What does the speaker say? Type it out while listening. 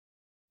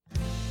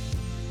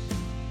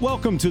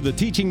Welcome to the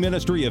teaching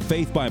ministry of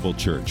Faith Bible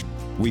Church.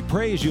 We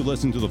pray as you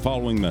listen to the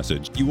following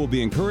message, you will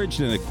be encouraged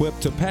and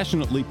equipped to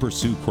passionately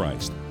pursue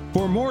Christ.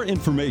 For more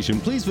information,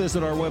 please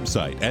visit our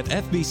website at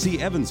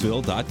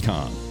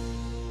fbcevansville.com.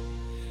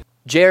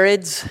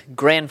 Jared's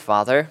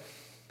grandfather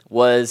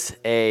was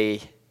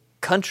a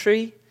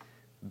country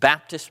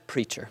Baptist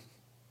preacher.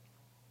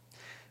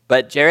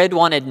 But Jared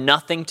wanted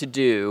nothing to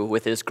do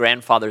with his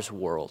grandfather's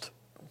world.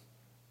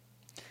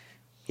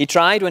 He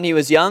tried when he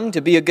was young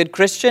to be a good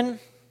Christian.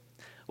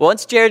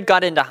 Once Jared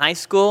got into high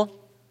school,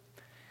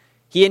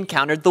 he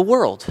encountered the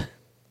world,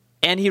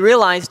 and he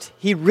realized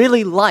he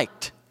really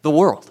liked the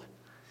world.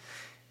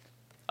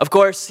 Of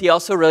course, he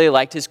also really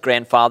liked his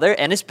grandfather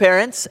and his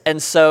parents,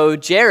 and so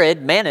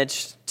Jared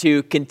managed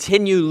to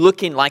continue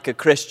looking like a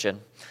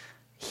Christian.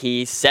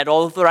 He said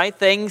all of the right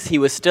things, he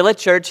was still at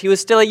church, he was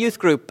still a youth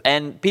group,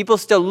 and people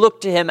still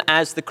looked to him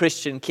as the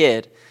Christian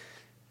kid.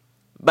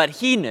 But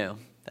he knew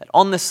that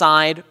on the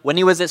side, when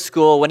he was at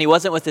school, when he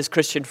wasn't with his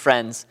Christian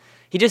friends,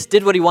 he just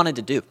did what he wanted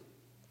to do.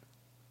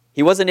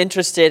 He wasn't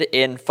interested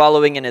in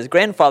following in his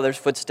grandfather's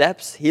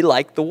footsteps. He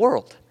liked the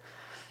world.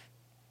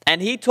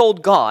 And he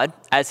told God,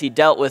 as he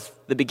dealt with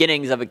the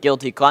beginnings of a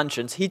guilty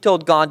conscience, he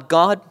told God,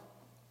 God,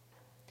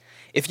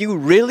 if you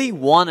really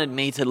wanted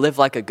me to live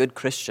like a good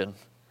Christian,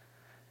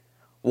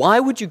 why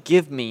would you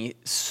give me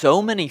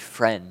so many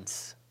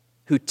friends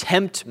who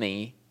tempt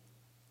me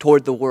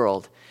toward the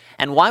world?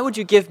 And why would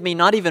you give me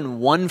not even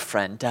one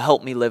friend to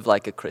help me live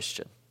like a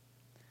Christian?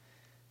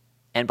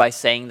 And by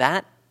saying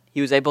that,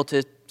 he was able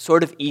to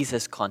sort of ease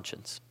his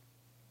conscience.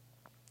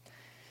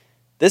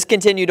 This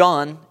continued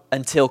on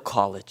until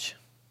college.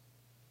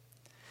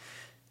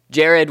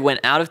 Jared went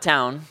out of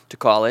town to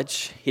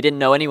college. He didn't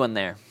know anyone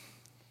there.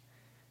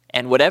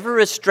 And whatever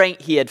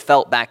restraint he had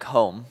felt back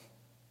home,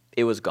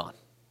 it was gone.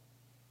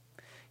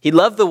 He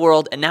loved the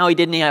world, and now he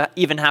didn't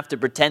even have to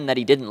pretend that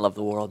he didn't love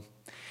the world.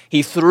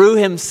 He threw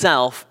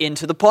himself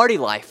into the party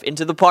life,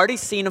 into the party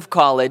scene of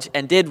college,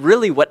 and did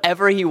really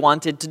whatever he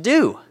wanted to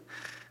do.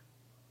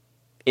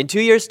 In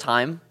 2 years'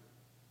 time,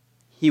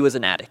 he was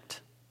an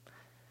addict.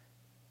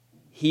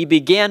 He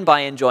began by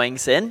enjoying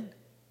sin,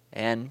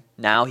 and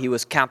now he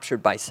was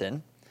captured by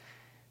sin.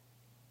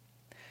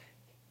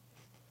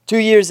 2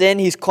 years in,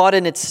 he's caught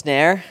in its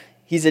snare.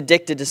 He's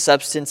addicted to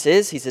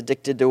substances. He's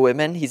addicted to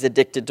women. He's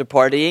addicted to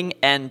partying.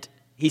 And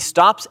he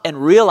stops and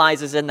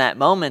realizes in that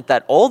moment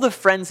that all the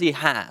friends he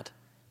had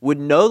would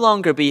no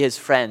longer be his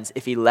friends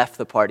if he left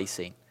the party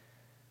scene.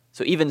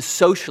 So even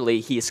socially,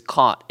 he is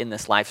caught in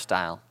this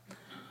lifestyle.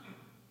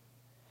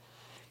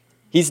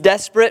 He's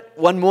desperate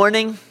one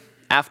morning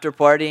after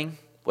partying,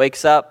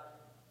 wakes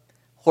up,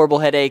 horrible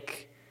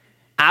headache,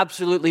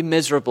 absolutely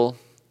miserable,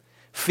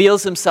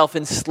 feels himself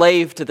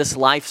enslaved to this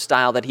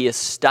lifestyle that he is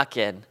stuck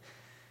in.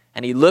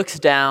 And he looks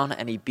down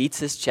and he beats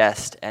his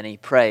chest and he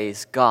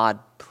prays, God,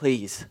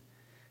 please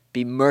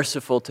be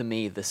merciful to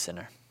me, the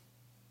sinner.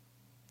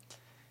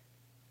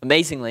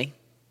 Amazingly,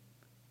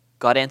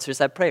 God answers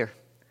that prayer.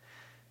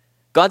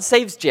 God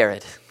saves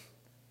Jared.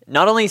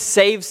 Not only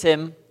saves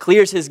him,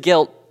 clears his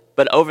guilt,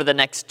 but over the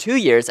next 2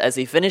 years, as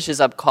he finishes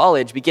up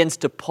college, begins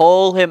to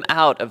pull him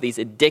out of these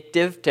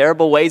addictive,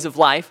 terrible ways of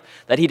life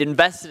that he'd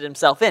invested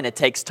himself in. It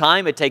takes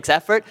time, it takes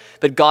effort,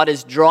 but God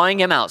is drawing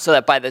him out so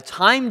that by the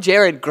time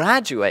Jared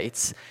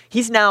graduates,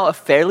 he's now a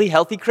fairly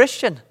healthy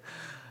Christian.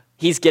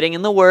 He's getting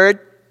in the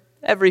Word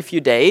every few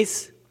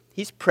days.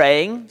 He's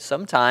praying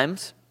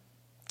sometimes.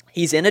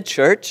 He's in a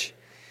church.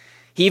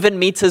 He even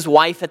meets his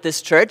wife at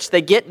this church.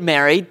 They get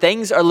married.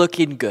 Things are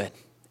looking good.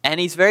 And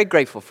he's very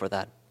grateful for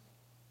that.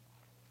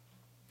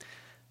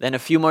 Then a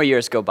few more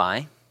years go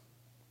by,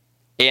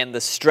 and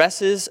the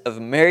stresses of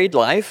married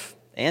life,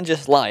 and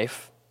just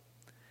life,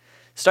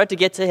 start to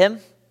get to him.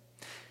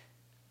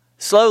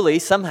 Slowly,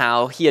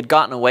 somehow, he had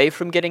gotten away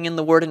from getting in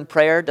the Word and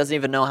prayer, doesn't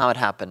even know how it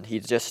happened. He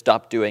just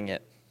stopped doing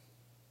it.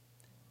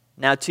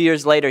 Now, 2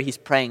 years later, he's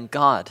praying,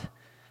 God,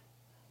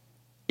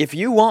 if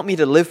you want me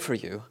to live for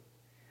you,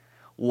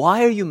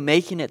 why are you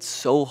making it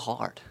so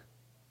hard?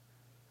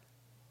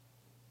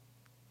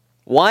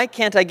 Why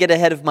can't I get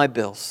ahead of my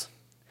bills?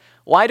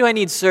 Why do I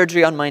need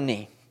surgery on my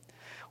knee?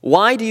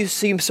 Why do you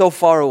seem so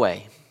far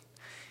away?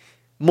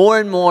 More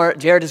and more,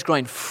 Jared is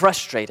growing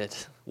frustrated.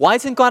 Why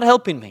isn't God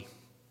helping me?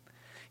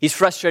 He's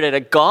frustrated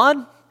at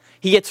God.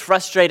 He gets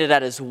frustrated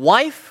at his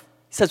wife.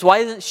 He says, why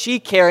isn't she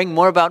caring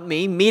more about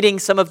me, meeting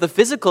some of the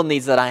physical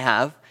needs that I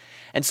have?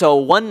 And so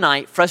one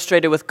night,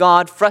 frustrated with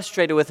God,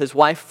 frustrated with his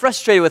wife,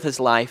 frustrated with his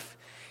life,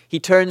 he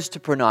turns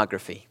to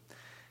pornography.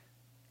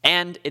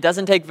 And it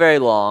doesn't take very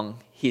long.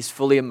 He's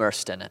fully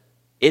immersed in it.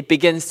 It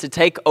begins to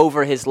take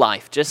over his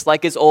life, just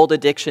like his old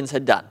addictions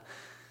had done.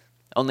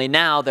 Only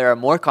now there are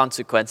more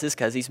consequences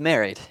because he's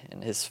married,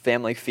 and his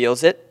family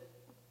feels it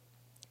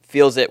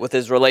with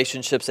his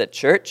relationships at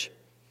church.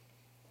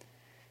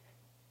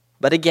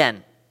 But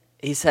again,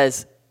 he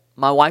says,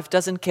 my wife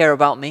doesn't care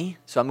about me,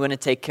 so I'm going to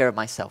take care of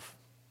myself.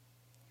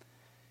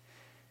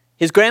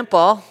 His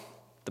grandpa,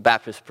 the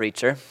Baptist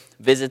preacher,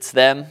 visits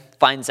them,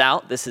 finds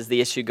out this is the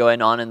issue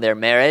going on in their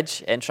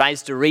marriage, and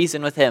tries to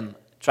reason with him.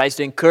 tries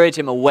to encourage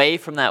him away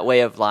from that way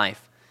of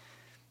life.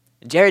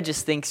 Jared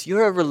just thinks,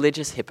 you're a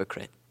religious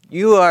hypocrite.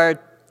 You are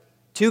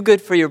too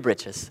good for your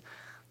britches.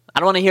 I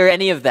don't want to hear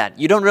any of that.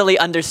 You don't really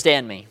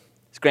understand me.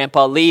 His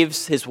grandpa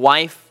leaves his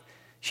wife.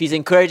 She's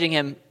encouraging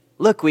him,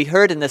 look, we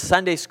heard in the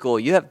Sunday school,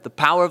 you have the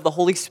power of the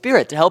Holy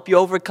Spirit to help you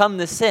overcome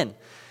this sin.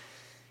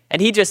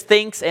 And he just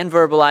thinks and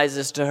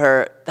verbalizes to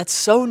her, that's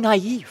so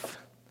naive.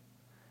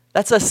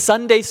 That's a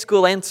Sunday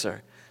school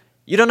answer.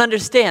 You don't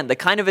understand the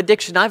kind of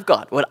addiction I've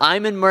got. What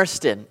I'm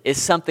immersed in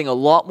is something a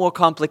lot more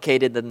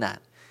complicated than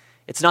that.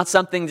 It's not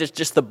something that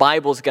just the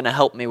Bible's going to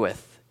help me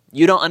with.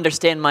 You don't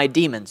understand my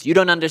demons. You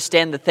don't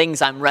understand the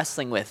things I'm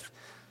wrestling with.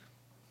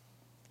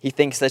 He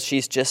thinks that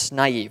she's just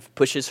naive,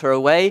 pushes her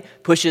away,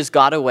 pushes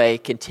God away,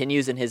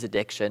 continues in his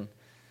addiction.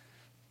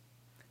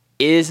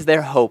 Is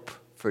there hope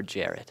for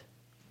Jared?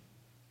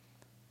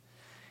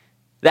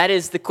 That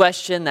is the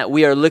question that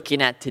we are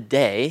looking at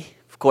today.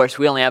 Of course,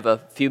 we only have a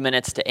few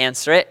minutes to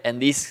answer it,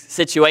 and these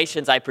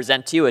situations I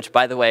present to you, which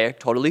by the way are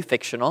totally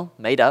fictional,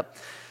 made up,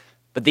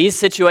 but these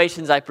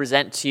situations I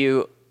present to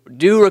you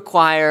do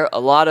require a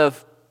lot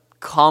of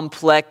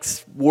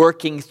complex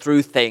working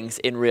through things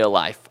in real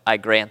life. I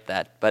grant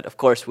that. But of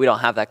course, we don't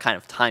have that kind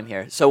of time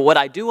here. So what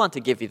I do want to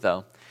give you,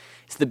 though,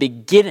 is the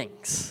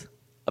beginnings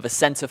of a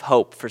sense of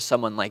hope for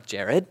someone like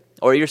Jared,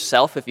 or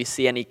yourself if you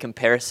see any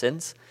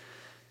comparisons.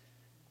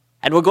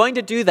 And we're going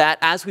to do that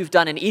as we've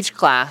done in each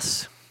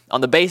class on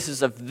the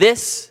basis of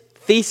this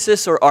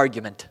thesis or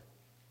argument.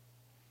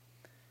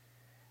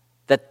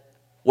 That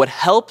what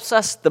helps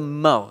us the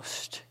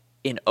most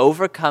in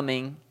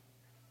overcoming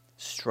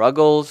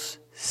struggles,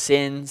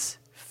 sins,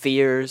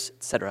 fears,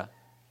 etc.,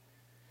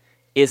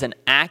 is an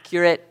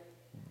accurate,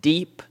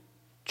 deep,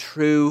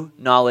 true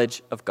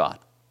knowledge of God.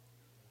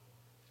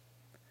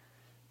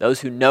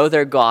 Those who know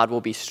their God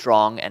will be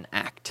strong and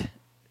act.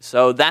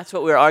 So that's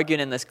what we're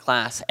arguing in this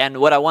class. And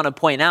what I want to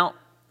point out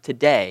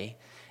today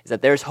is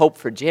that there's hope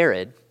for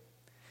Jared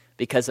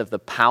because of the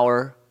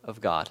power of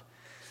God.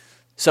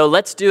 So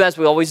let's do as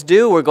we always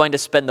do. We're going to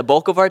spend the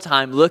bulk of our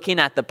time looking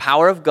at the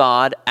power of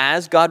God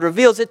as God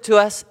reveals it to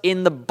us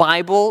in the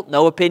Bible.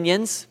 No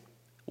opinions.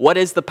 What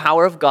is the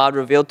power of God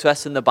revealed to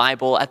us in the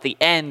Bible? At the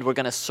end, we're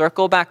going to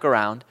circle back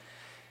around,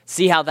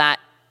 see how that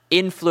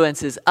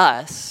influences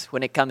us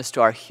when it comes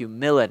to our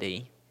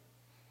humility,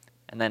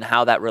 and then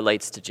how that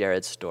relates to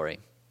Jared's story.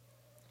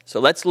 So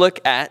let's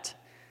look at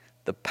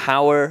the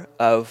power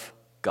of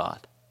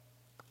God.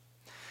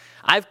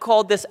 I've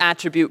called this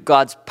attribute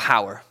God's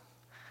power.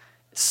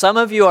 Some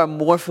of you are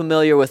more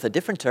familiar with a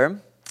different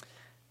term,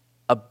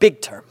 a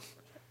big term.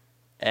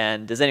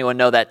 And does anyone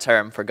know that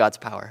term for God's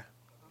power?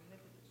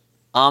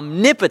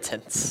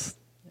 Omnipotence.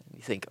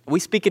 You think, are we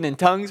speaking in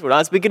tongues? We're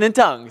not speaking in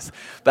tongues.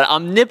 But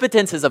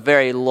omnipotence is a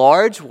very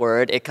large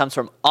word. It comes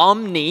from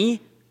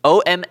omni,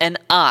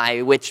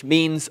 O-M-N-I, which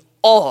means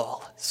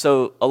all.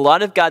 So a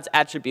lot of God's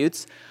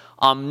attributes,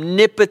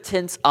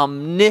 omnipotence,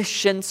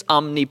 omniscience,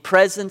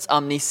 omnipresence,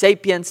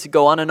 omnisapience,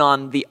 go on and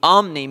on. The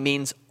omni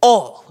means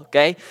all,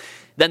 okay?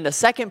 Then the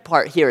second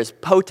part here is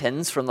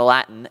potens from the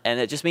Latin, and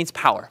it just means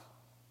power.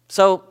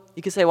 So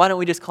you could say, why don't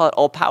we just call it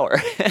all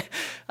power? I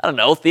don't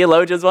know,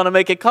 theologians want to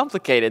make it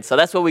complicated, so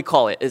that's what we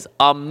call it, is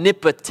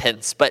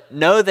omnipotence. But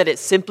know that it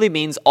simply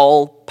means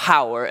all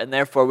power, and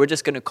therefore we're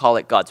just going to call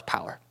it God's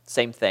power.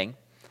 Same thing.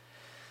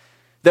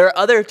 There are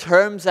other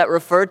terms that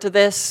refer to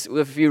this.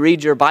 If you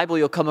read your Bible,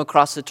 you'll come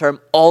across the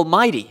term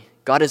almighty.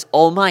 God is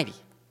almighty.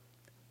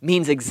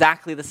 Means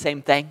exactly the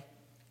same thing.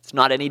 It's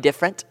not any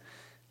different.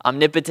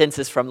 Omnipotence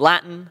is from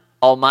Latin.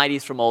 Almighty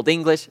is from Old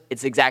English.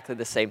 It's exactly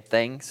the same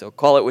thing. So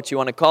call it what you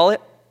want to call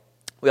it.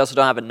 We also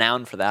don't have a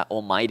noun for that,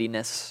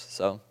 almightiness.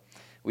 So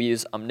we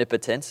use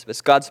omnipotence.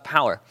 It's God's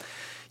power.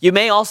 You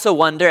may also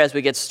wonder, as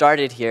we get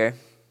started here,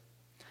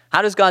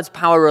 how does God's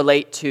power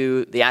relate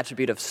to the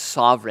attribute of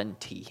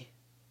sovereignty?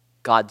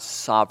 God's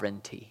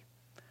sovereignty.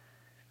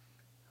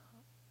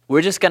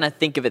 We're just going to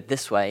think of it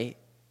this way.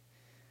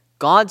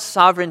 God's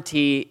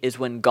sovereignty is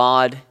when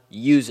God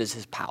uses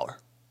his power.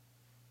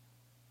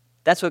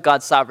 That's what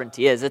God's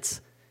sovereignty is. It's,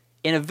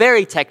 in a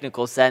very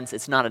technical sense,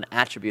 it's not an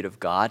attribute of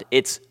God.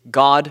 It's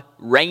God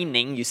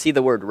reigning. You see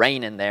the word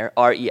reign in there,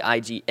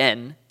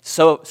 R-E-I-G-N.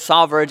 So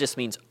sovereign just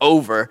means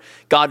over.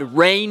 God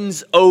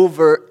reigns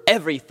over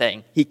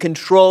everything. He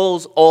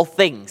controls all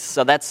things.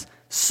 So that's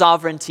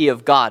sovereignty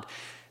of God.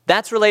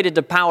 That's related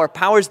to power.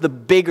 Power is the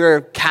bigger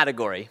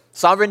category.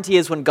 Sovereignty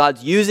is when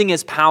God's using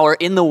his power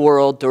in the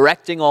world,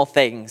 directing all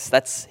things.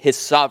 That's his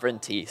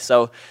sovereignty.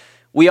 So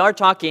we are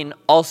talking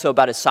also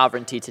about his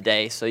sovereignty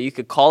today, so you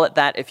could call it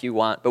that if you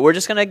want. But we're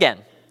just going to, again,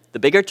 the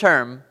bigger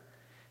term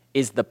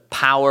is the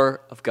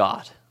power of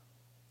God.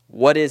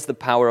 What is the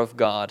power of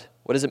God?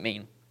 What does it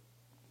mean?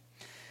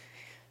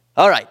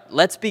 All right,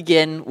 let's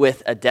begin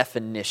with a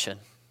definition.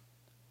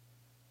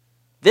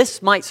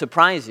 This might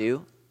surprise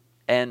you,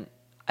 and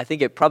I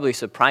think it probably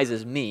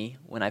surprises me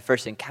when I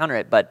first encounter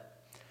it,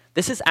 but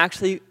this is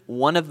actually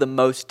one of the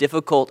most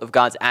difficult of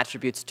God's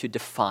attributes to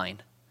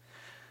define.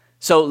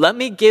 So let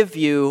me give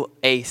you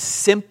a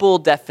simple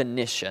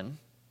definition,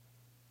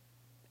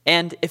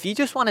 And if you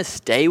just want to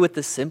stay with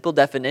the simple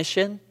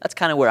definition, that's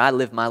kind of where I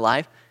live my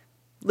life.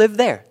 Live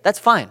there. That's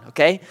fine,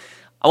 okay?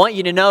 I want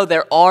you to know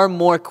there are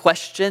more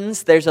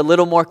questions. There's a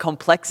little more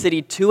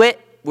complexity to it.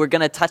 We're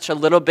going to touch a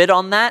little bit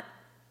on that.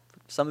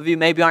 Some of you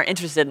maybe aren't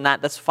interested in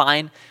that. That's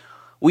fine.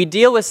 We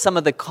deal with some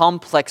of the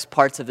complex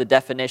parts of the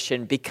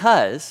definition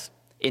because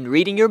in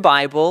reading your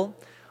Bible,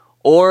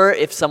 or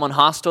if someone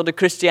hostile to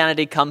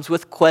Christianity comes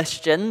with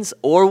questions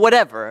or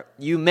whatever,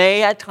 you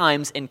may at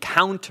times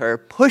encounter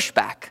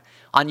pushback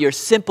on your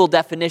simple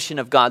definition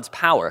of God's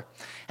power.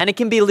 And it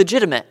can be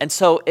legitimate. And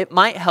so it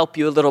might help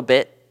you a little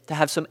bit to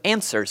have some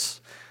answers.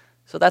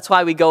 So that's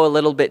why we go a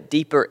little bit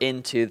deeper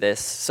into this.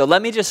 So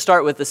let me just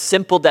start with a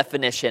simple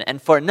definition.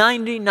 And for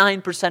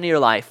 99% of your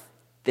life,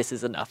 this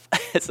is enough.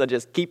 So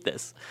just keep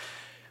this.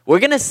 We're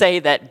going to say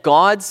that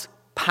God's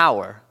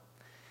power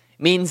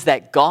means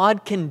that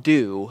God can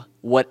do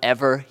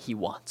whatever he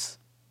wants.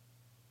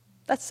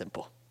 That's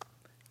simple.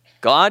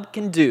 God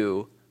can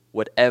do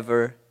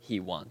whatever he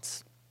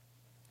wants.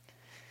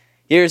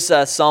 Here's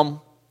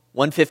Psalm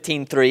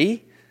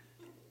 115:3.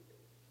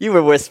 You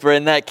were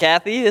whispering that,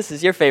 Kathy. This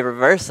is your favorite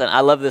verse, and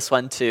I love this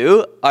one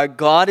too. Our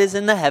God is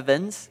in the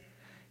heavens.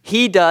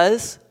 He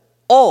does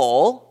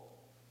all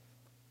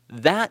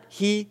that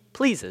he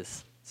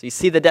pleases. So you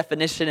see the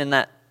definition in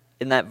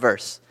that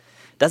verse.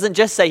 It doesn't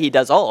just say he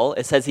does all.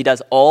 It says he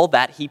does all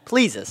that he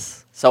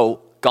pleases.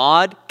 So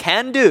God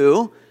can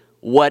do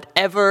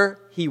whatever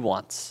he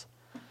wants.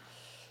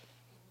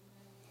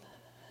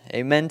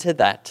 Amen to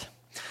that.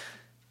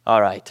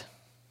 All right.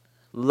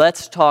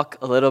 Let's talk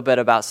a little bit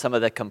about some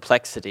of the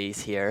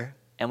complexities here,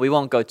 and we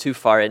won't go too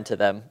far into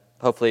them.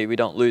 Hopefully we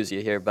don't lose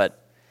you here,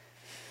 but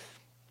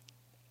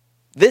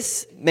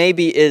this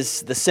maybe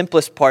is the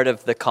simplest part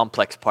of the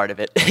complex part of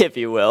it, if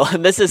you will.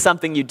 And this is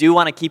something you do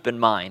want to keep in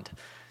mind.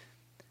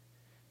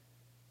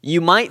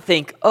 You might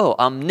think, oh,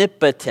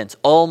 omnipotence,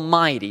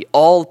 almighty,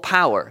 all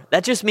power.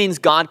 That just means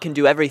God can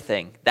do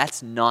everything.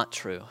 That's not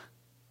true.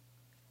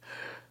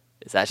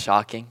 Is that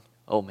shocking?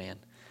 Oh, man.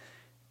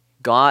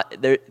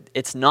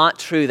 It's not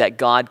true that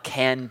God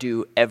can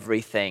do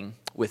everything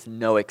with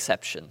no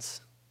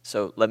exceptions.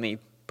 So let me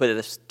put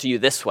it to you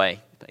this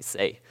way. I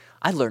say,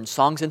 I learned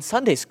songs in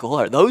Sunday school.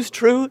 Are those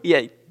true?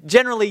 Yeah,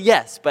 generally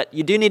yes, but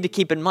you do need to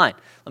keep in mind.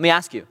 Let me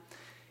ask you,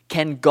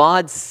 can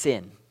God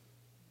sin?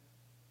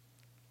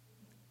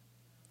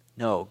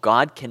 No,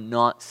 God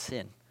cannot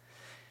sin.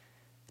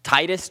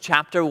 Titus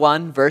chapter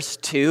 1, verse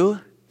 2,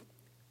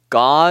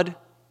 God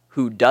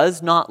who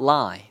does not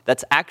lie.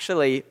 That's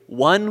actually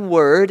one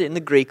word in the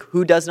Greek,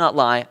 who does not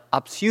lie,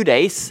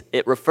 apseudes.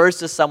 It refers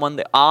to someone,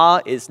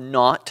 the is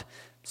not,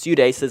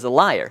 pseudes is a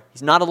liar.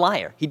 He's not a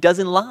liar. He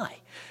doesn't lie.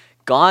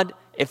 God,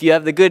 if you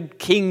have the good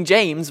King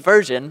James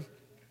version,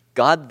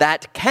 God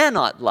that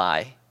cannot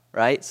lie,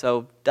 right?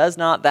 So does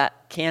not,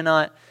 that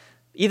cannot,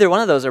 either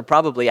one of those are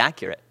probably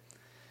accurate.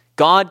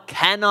 God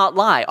cannot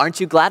lie. Aren't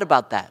you glad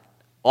about that?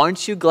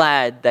 Aren't you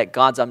glad that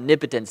God's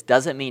omnipotence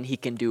doesn't mean he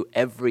can do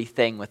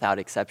everything without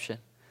exception?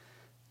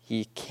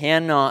 He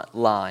cannot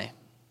lie.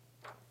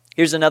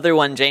 Here's another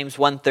one, James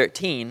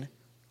 1:13,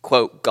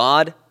 quote,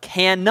 God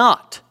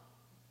cannot.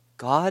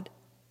 God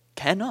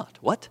cannot.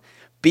 What?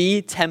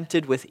 Be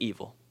tempted with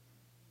evil.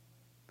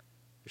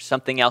 There's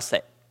something else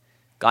that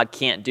God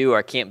can't do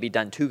or can't be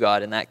done to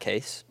God in that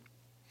case.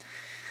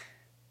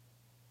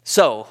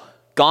 So,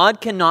 God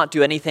cannot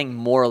do anything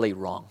morally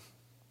wrong.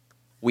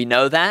 We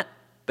know that,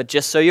 but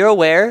just so you're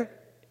aware,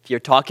 if you're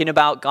talking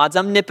about God's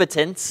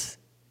omnipotence,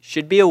 you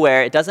should be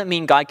aware, it doesn't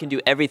mean God can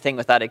do everything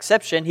without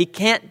exception. He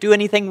can't do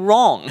anything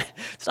wrong.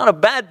 It's not a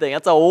bad thing.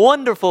 That's a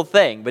wonderful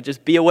thing, but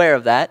just be aware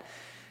of that.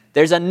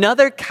 There's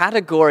another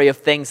category of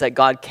things that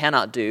God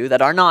cannot do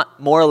that are not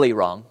morally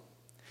wrong,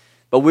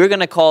 but we're going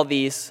to call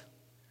these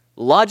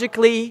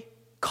logically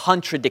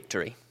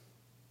contradictory.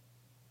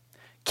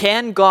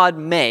 Can God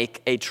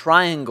make a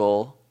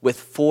triangle with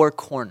 4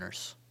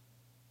 corners?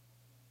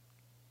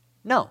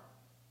 No,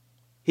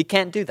 he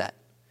can't do that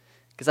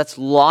because that's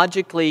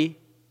logically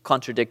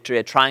contradictory.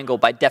 A triangle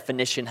by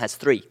definition has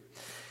 3.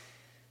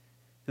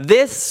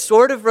 This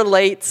sort of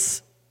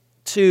relates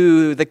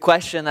to the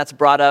question that's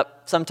brought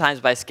up sometimes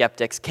by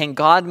skeptics. Can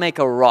God make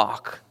a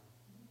rock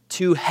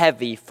too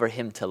heavy for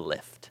him to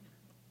lift?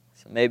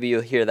 So maybe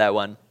you'll hear that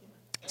one.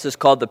 This is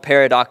called the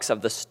paradox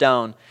of the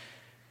stone.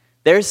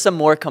 There's some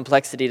more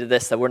complexity to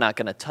this that we're not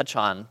going to touch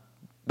on,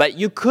 but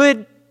you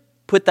could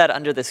put that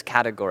under this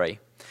category.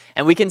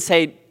 And we can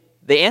say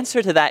the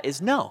answer to that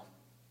is no.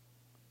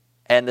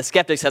 And the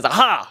skeptic says,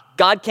 aha,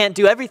 God can't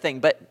do everything,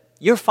 but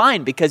you're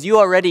fine because you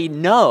already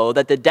know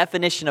that the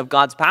definition of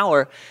God's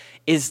power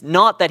is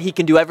not that he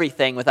can do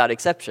everything without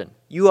exception.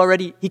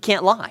 He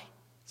can't lie.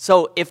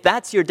 So if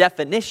that's your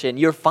definition,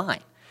 you're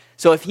fine.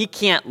 So if he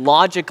can't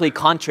logically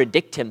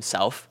contradict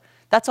himself,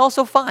 that's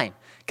also fine.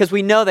 Because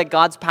we know that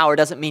God's power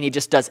doesn't mean he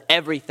just does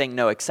everything,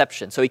 no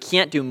exception. So he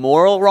can't do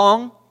moral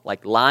wrong,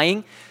 like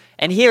lying.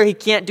 And here he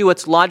can't do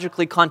what's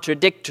logically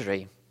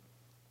contradictory.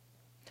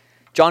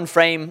 John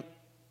Frame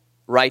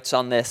writes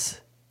on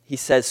this. He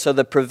says, so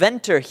the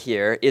preventer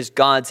here is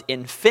God's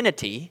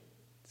infinity.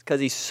 because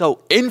he's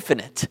so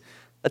infinite.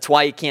 That's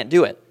why he can't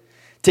do it.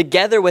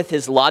 Together with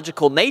his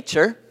logical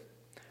nature,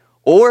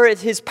 or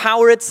his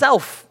power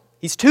itself.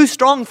 He's too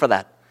strong for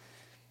that.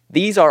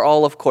 These are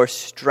all, of course,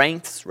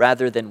 strengths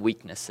rather than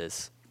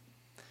weaknesses.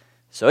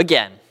 So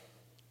again,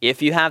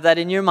 if you have that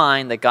in your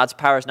mind, that God's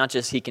power is not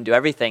just he can do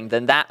everything,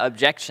 then that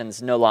objection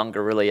is no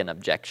longer really an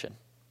objection.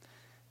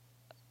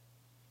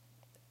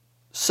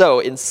 So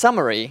in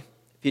summary,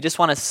 if you just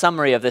want a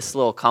summary of this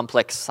little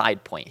complex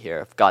side point here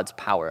of God's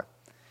power,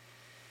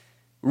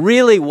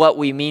 really what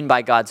we mean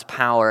by God's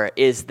power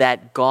is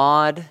that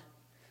God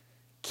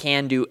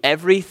can do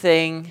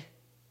everything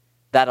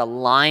that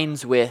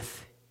aligns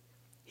with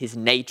his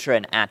nature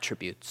and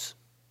attributes.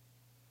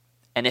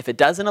 And if it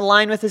doesn't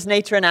align with his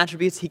nature and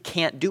attributes, he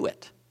can't do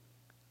it.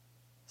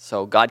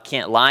 So God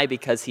can't lie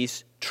because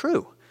he's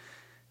true.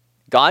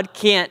 God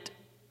can't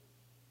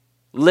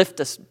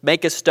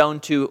make a stone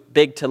too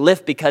big to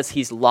lift because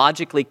he's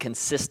logically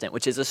consistent,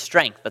 which is a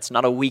strength. That's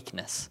not a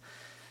weakness.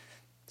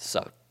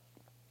 So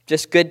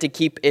just good to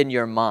keep in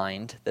your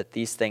mind that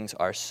these things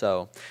are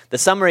so. The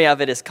summary of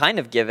it is kind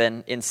of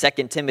given in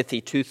 2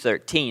 Timothy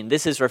 2:13.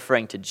 This is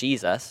referring to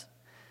Jesus.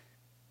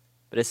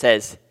 But it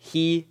says,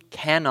 he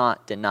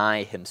cannot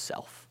deny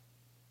himself.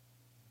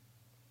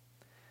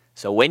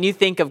 So when you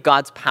think of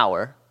God's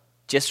power,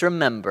 just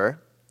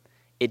remember,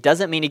 it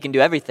doesn't mean he can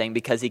do everything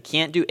because he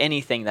can't do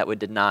anything that would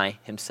deny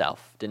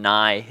himself,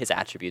 deny his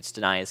attributes,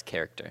 deny his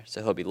character.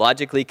 So he'll be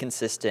logically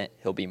consistent.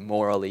 He'll be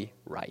morally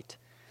right.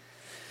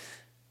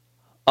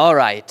 All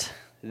right,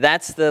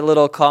 that's the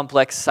little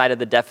complex side of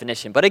the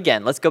definition. But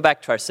again, let's go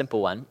back to our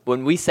simple one.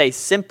 When we say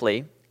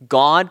simply,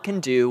 God can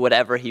do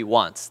whatever he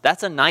wants.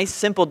 That's a nice,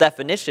 simple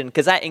definition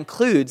because that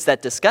includes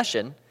that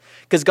discussion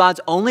because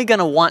God's only going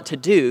to want to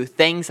do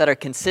things that are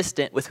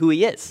consistent with who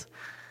he is.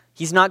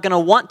 He's not going to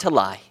want to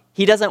lie.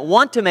 He doesn't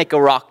want to make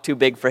a rock too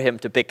big for him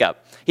to pick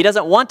up. He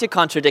doesn't want to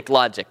contradict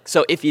logic.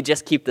 So if you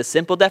just keep the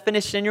simple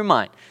definition in your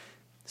mind,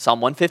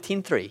 Psalm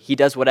 115:3, he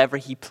does whatever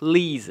he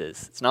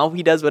pleases. It's not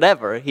he does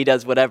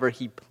whatever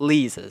he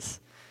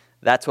pleases.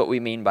 That's what we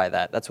mean by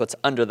that. That's what's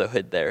under the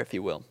hood there, if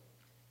you will.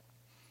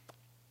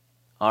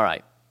 All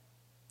right.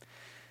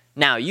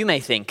 Now, you may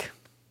think,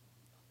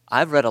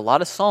 I've read a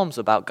lot of Psalms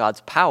about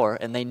God's power,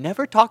 and they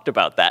never talked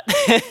about that.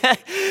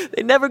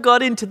 They never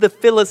got into the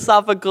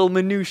philosophical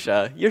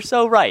minutia. You're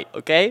so right,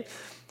 okay?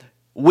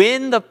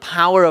 When the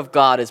power of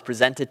God is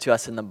presented to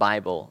us in the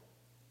Bible,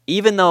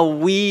 even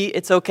though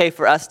it's okay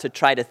for us to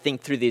try to think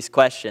through these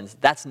questions,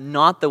 that's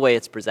not the way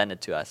it's presented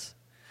to us.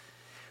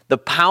 The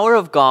power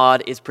of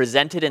God is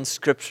presented in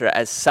Scripture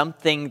as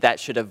something that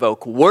should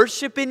evoke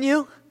worship in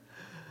you.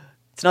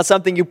 It's not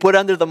something you put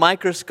under the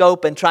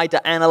microscope and try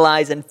to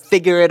analyze and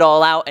figure it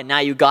all out and now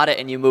you got it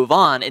and you move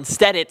on.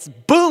 Instead, it's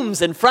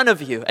booms in front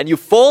of you and you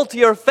fall to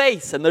your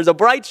face and there's a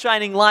bright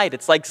shining light.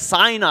 It's like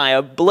Sinai,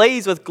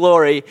 ablaze with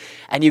glory,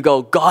 and you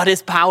go, God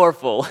is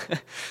powerful.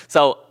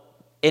 So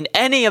in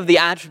any of the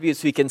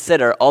attributes we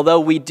consider, although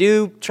we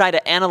do try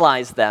to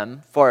analyze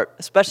them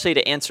especially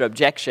to answer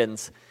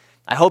objections,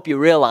 I hope you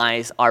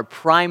realize our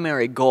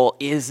primary goal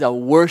is a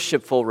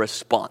worshipful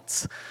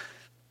response.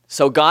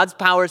 So God's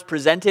power is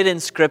presented in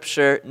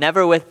Scripture,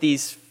 never with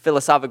these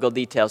philosophical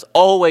details,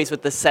 always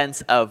with the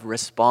sense of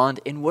respond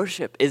in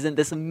worship. Isn't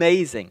this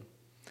amazing?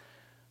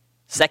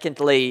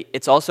 Secondly,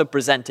 it's also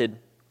presented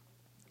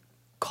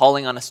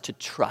calling on us to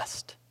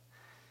trust.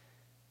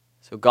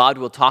 So God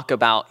will talk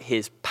about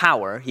his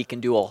power. He can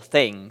do all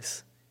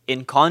things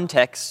in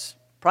context,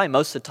 probably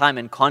most of the time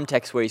in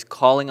context where he's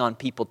calling on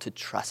people to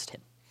trust him.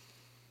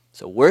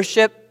 So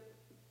worship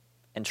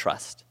and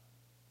trust.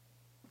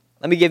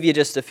 Let me give you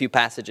just a few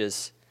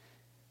passages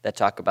that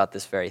talk about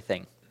this very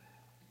thing.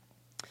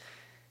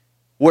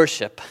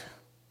 Worship.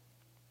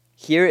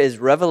 Here is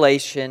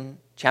Revelation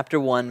chapter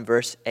 1,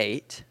 verse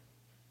 8,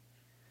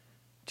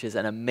 which is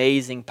an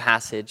amazing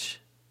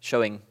passage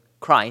showing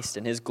Christ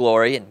and his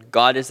glory, and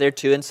God is there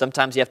too, and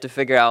sometimes you have to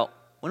figure out,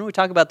 when are we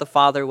talking about the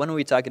Father, when are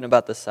we talking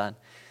about the Son?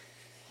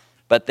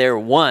 But they're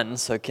one,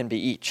 so it can be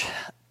each.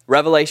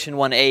 Revelation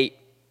 1:8,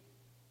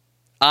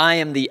 I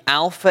am the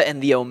Alpha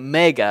and the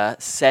Omega,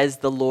 says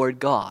the Lord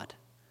God,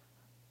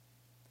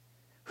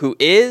 who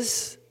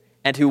is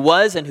and who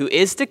was and who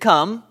is to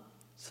come.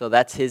 So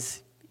that's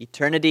his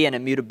eternity and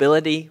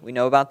immutability. We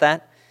know about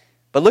that.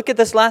 But look at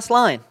this last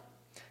line.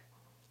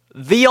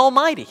 The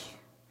Almighty.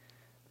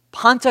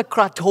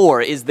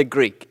 Pantokrator is the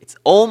Greek. It's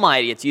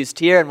Almighty. It's used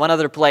here in one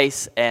other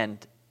place.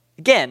 And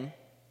again,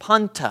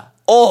 Panta,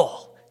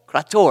 all.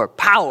 Krator,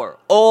 power,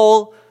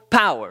 all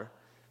power.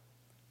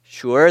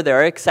 Sure, there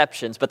are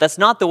exceptions, but that's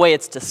not the way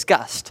it's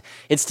discussed.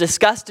 It's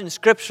discussed in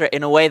Scripture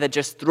in a way that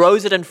just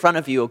throws it in front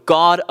of you, a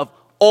God of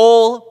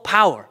all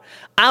power.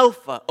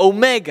 Alpha,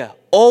 Omega,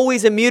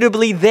 always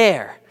immutably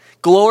there.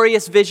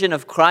 Glorious vision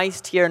of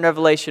Christ here in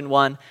Revelation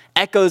 1.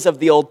 Echoes of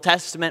the Old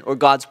Testament where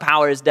God's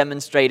power is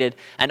demonstrated.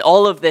 And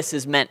all of this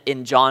is meant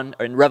in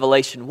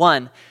Revelation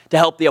 1 to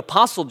help the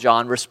Apostle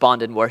John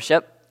respond in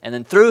worship. And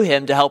then through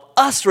him to help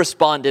us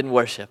respond in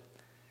worship.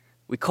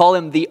 We call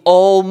him the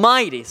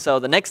Almighty. So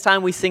the next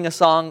time we sing a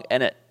song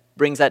and it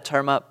brings that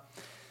term up,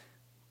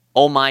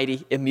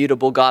 almighty,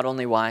 immutable, God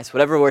only wise,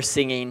 whatever we're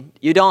singing,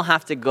 you don't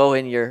have to go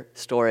in your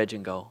storage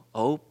and go,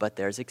 oh, but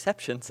there's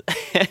exceptions.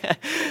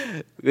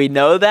 We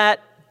know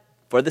that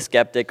for the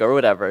skeptic or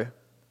whatever,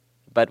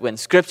 but when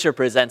Scripture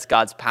presents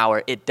God's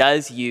power, it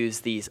does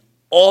use the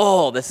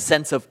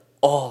sense of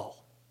awe,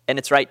 and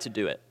it's right to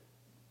do it.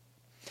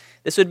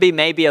 This would be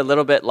maybe a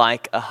little bit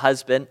like a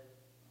husband,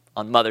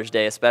 on Mother's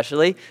Day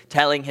especially,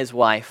 telling his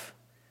wife,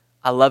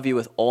 I love you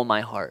with all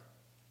my heart.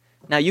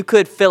 Now, you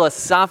could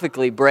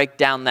philosophically break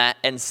down that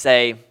and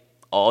say,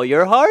 all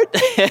your heart?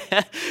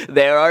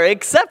 There are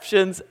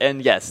exceptions.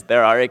 And yes,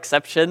 there are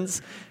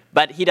exceptions.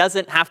 But he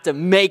doesn't have to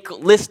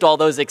list all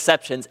those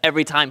exceptions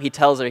every time he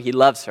tells her he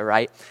loves her,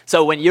 right?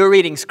 So when you're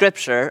reading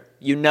Scripture,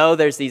 you know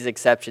there's these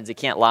exceptions. You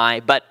can't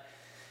lie. But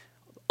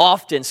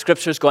often,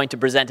 Scripture is going to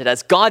present it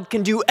as God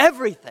can do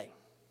everything.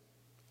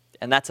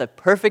 And that's a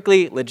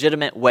perfectly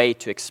legitimate way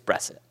to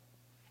express it.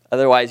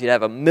 Otherwise, you'd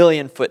have a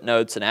million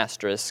footnotes and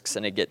asterisks,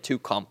 and it'd get too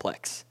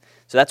complex.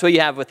 So that's what you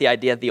have with the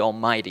idea of the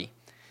Almighty,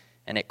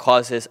 and it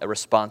causes a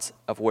response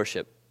of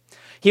worship.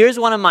 Here's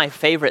one of my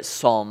favorite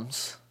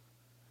psalms,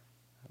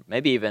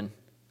 maybe even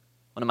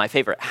one of my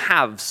favorite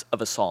halves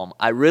of a psalm.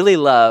 I really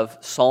love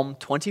Psalm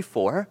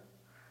 24.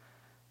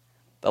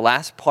 The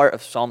last part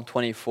of Psalm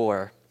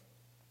 24,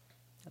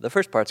 the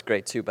first part's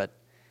great too, but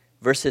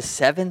verses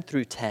 7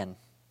 through 10.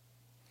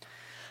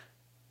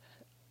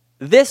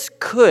 This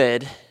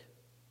could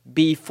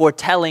be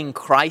foretelling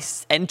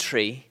Christ's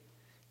entry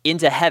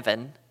into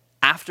heaven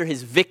after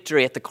his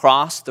victory at the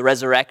cross, the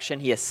resurrection,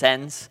 he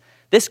ascends.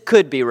 This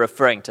could be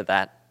referring to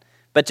that.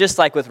 But just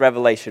like with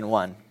Revelation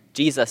 1,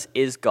 Jesus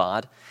is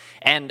God.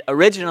 And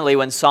originally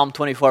when Psalm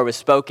 24 was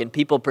spoken,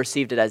 people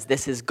perceived it as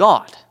this is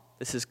God.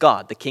 This is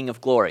God, the King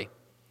of glory.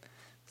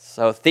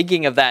 So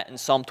thinking of that in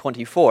Psalm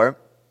 24,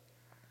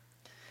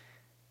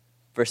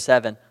 verse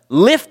 7,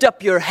 lift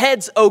up your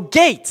heads, O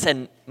gates.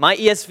 And my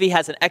ESV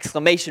has an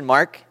exclamation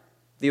mark.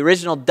 The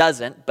original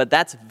doesn't, but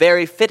that's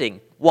very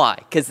fitting. Why?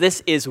 Because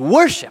this is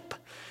worship.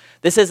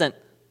 This isn't,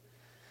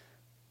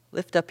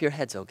 lift up your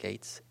heads, O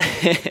gates.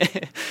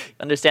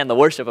 Understand the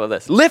worship of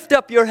this. Lift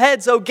up your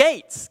heads, O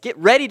gates. Get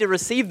ready to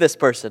receive this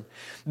person.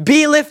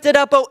 Be lifted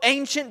up, O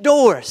ancient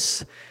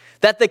doors,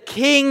 that the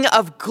King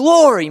of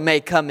glory may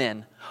come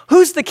in.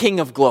 Who's the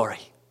King of glory?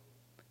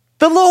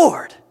 The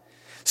Lord.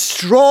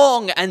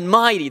 Strong and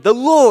mighty, the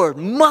Lord,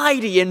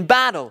 mighty in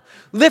battle.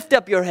 Lift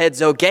up your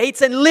heads, O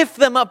gates, and lift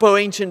them up, O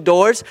ancient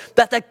doors,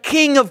 that the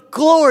King of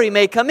glory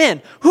may come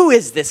in. Who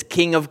is this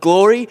King of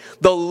glory?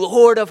 The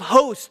Lord of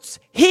hosts.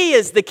 He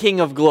is the King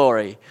of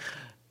glory.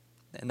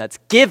 And that's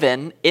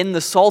given in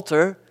the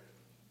Psalter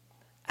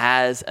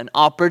as an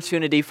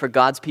opportunity for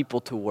God's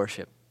people to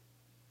worship.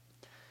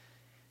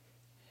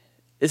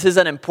 This is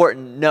an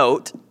important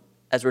note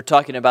as we're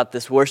talking about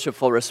this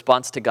worshipful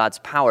response to God's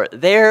power.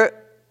 There,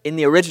 in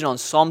the original, in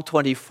Psalm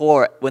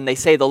 24, when they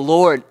say the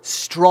Lord,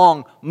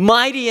 strong,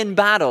 mighty in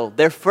battle,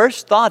 their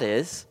first thought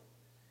is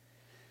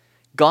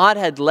God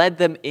had led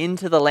them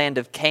into the land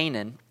of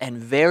Canaan and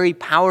very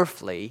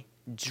powerfully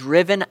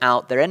driven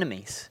out their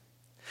enemies.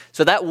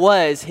 So that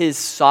was his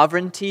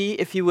sovereignty,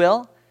 if you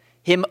will,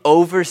 him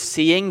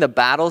overseeing the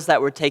battles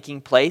that were taking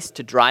place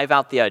to drive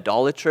out the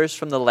idolaters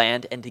from the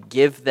land and to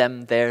give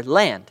them their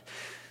land.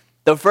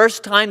 The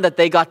first time that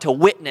they got to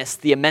witness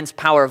the immense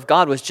power of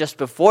God was just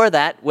before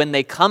that, when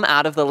they come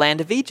out of the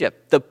land of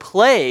Egypt. The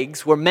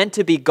plagues were meant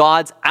to be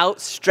God's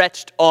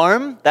outstretched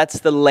arm. That's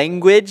the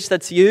language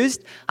that's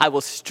used. I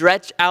will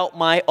stretch out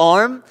my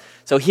arm.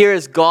 So here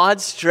is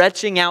God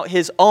stretching out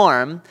his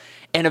arm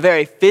in a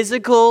very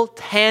physical,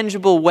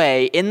 tangible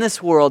way in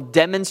this world,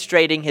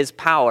 demonstrating his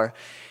power.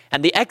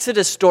 And the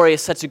Exodus story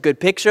is such a good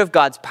picture of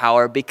God's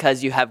power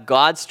because you have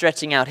God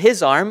stretching out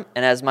his arm,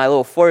 and as my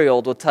little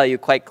 4-year-old will tell you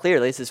quite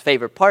clearly, it's his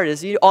favorite part,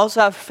 is you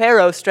also have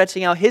Pharaoh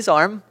stretching out his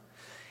arm,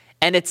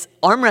 and it's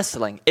arm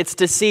wrestling. It's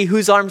to see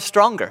whose arm's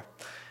stronger.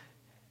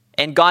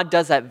 And God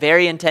does that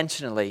very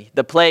intentionally.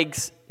 The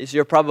plagues, as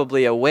you're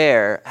probably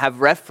aware,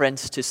 have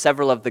reference to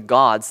several of the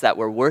gods that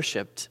were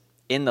worshipped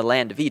in the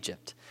land of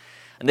Egypt.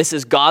 And this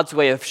is God's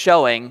way of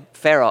showing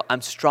Pharaoh,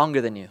 I'm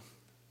stronger than you.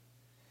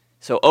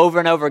 So over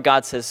and over,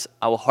 God says,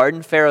 I will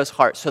harden Pharaoh's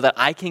heart so that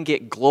I can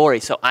get glory,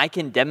 so I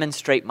can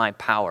demonstrate my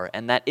power.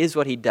 And that is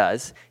what he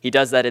does. He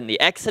does that in the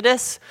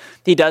Exodus.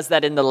 He does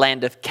that in the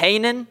land of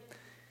Canaan.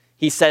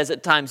 He says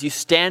at times, you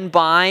stand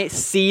by,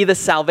 see the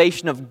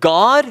salvation of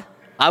God.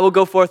 I will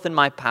go forth in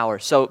my power.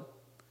 So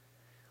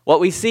what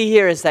we see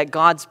here is that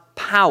God's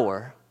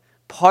power,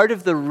 part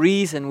of the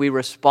reason we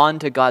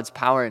respond to God's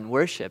power in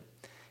worship,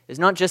 is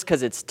not just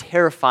because it's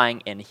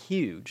terrifying and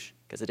huge,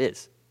 because it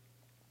is,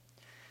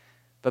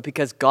 but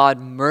because God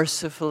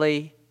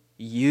mercifully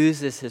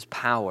uses his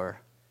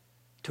power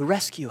to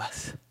rescue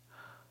us.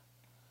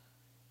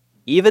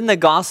 Even the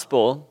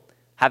gospel,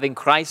 having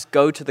Christ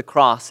go to the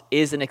cross,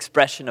 is an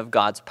expression of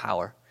God's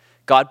power.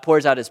 God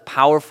pours out his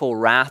powerful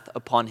wrath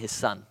upon his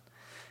Son.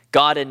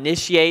 God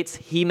initiates,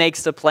 he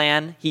makes the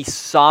plan, he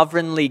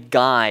sovereignly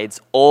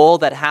guides all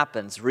that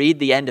happens. Read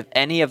the end of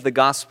any of the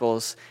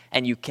Gospels,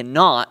 and you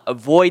cannot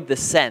avoid the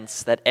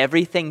sense that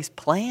everything's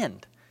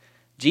planned.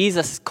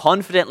 Jesus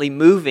confidently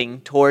moving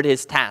toward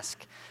his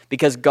task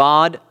because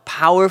God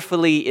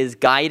powerfully is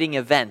guiding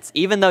events.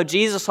 Even though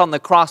Jesus on the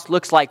cross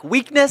looks like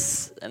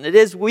weakness, and it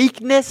is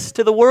weakness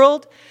to the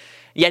world,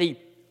 yet he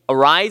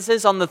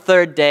arises on the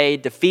third day,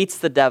 defeats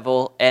the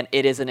devil, and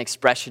it is an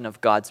expression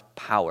of God's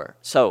power.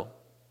 So,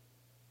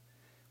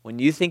 when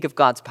you think of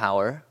God's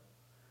power,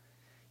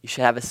 you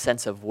should have a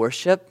sense of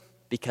worship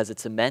because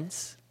it's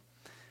immense,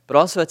 but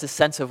also it's a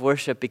sense of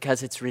worship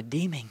because it's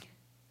redeeming.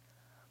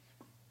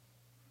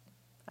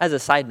 As a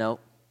side note,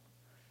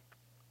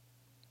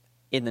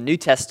 in the New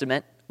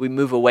Testament, we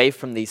move away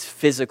from these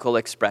physical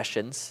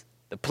expressions,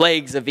 the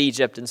plagues of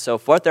Egypt and so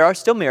forth. There are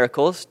still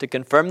miracles to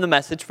confirm the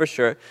message for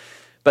sure,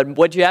 but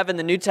what you have in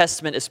the New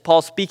Testament is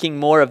Paul speaking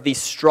more of these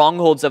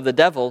strongholds of the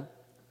devil,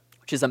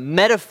 which is a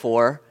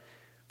metaphor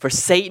for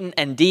Satan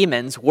and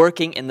demons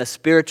working in the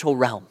spiritual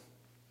realm.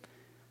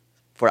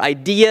 For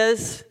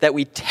ideas that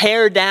we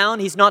tear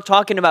down, he's not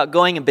talking about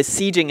going and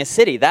besieging a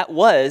city. That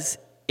was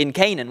in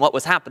Canaan what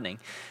was happening.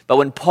 But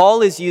when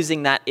Paul is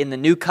using that in the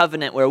new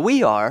covenant where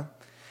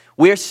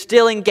we're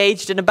still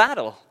engaged in a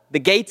battle. The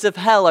gates of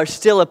hell are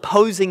still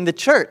opposing the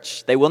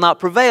church. They will not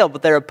prevail,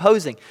 but they're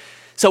opposing.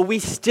 So we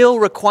still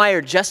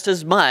require just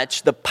as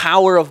much the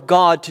power of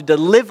God to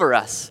deliver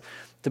us,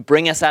 to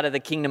bring us out of the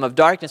kingdom of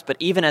darkness. But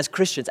even as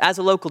Christians, as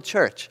a local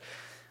church,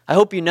 I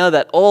hope you know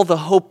that all the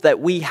hope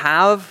that we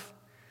have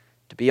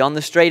to be on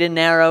the straight and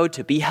narrow,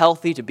 to be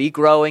healthy, to be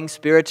growing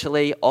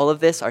spiritually, all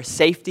of this, our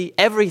safety,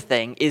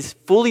 everything is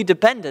fully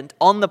dependent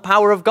on the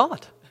power of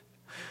God.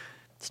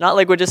 It's not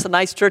like we're just a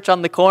nice church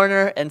on the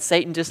corner and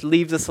Satan just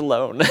leaves us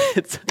alone.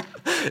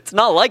 It's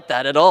not like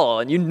that at all,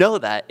 and you know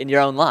that in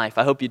your own life.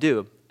 I hope you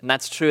do, and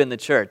that's true in the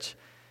church.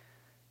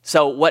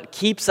 So what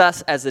keeps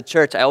us as a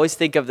church, I always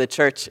think of the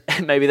church,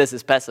 maybe this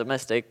is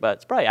pessimistic, but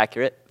it's probably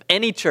accurate.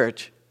 Any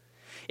church,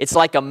 it's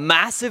like a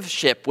massive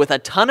ship with a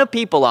ton of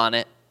people on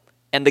it,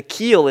 and the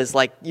keel is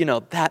like,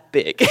 that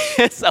big.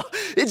 So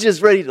it's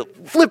just ready to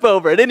flip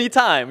over at any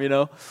time,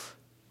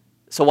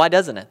 So why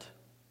doesn't it?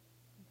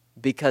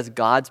 Because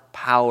God's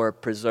power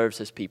preserves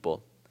his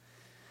people.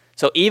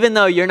 So even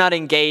though you're not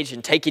engaged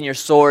in taking your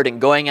sword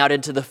and going out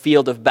into the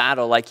field of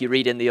battle like you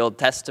read in the Old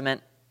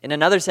Testament, in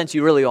another sense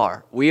you really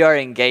are. We are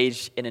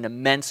engaged in an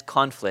immense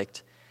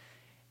conflict,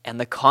 and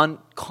the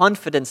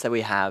confidence that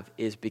we have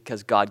is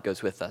because God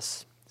goes with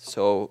us.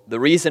 So the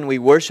reason we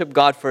worship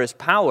God for his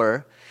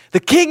power, the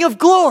King of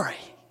glory,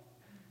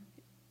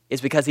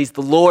 is because he's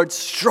the Lord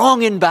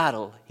strong in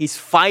battle. He's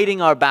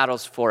fighting our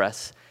battles for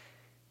us.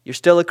 You're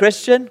still a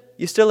Christian?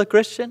 You still a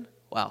Christian?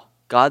 Wow,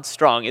 God's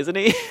strong, isn't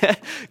he?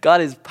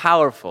 God is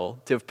powerful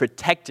to have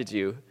protected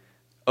you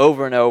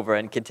over and over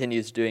and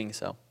continues doing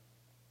so.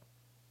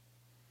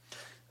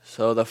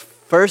 So the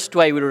first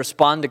way we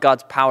respond to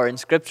God's power in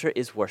Scripture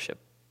is worship.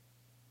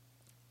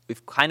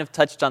 We've kind of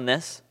touched on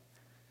this.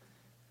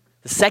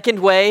 The second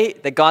way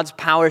that God's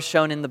power is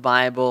shown in the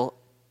Bible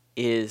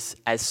is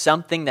as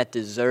something that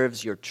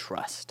deserves your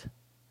trust.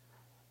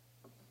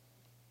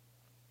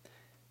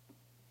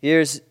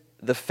 Here's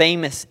the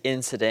famous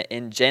incident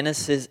in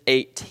Genesis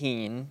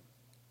 18.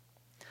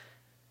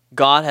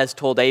 God has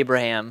told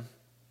Abraham,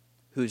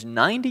 who's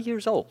 90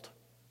 years old.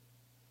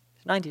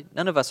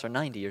 None of us are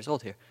 90 years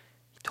old here.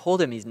 He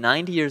told him he's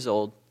 90 years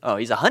old. Oh,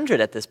 he's 100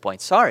 at this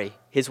point. Sorry.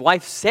 His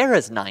wife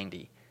Sarah's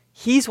 90.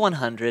 He's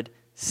 100.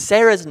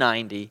 Sarah's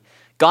 90.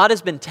 God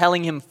has been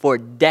telling him for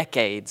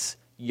decades,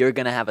 you're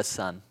going to have a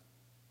son.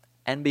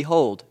 And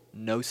behold,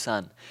 no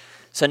son.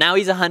 So now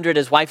he's 100,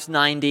 his wife's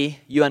 90.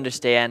 You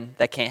understand,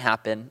 that can't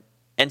happen.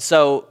 And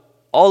so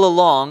all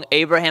along,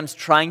 Abraham's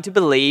trying to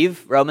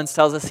believe. Romans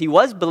tells us he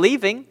was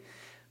believing,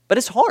 but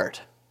it's hard.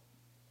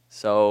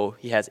 So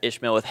he has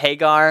Ishmael with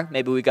Hagar.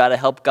 Maybe we got to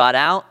help God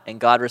out. And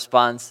God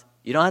responds,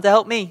 you don't have to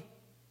help me.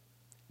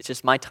 It's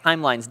just my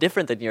timeline's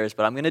different than yours,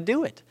 but I'm going to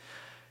do it.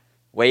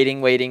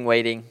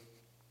 Waiting.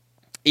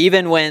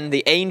 Even when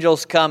the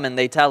angels come and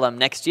they tell him,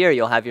 next year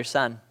you'll have your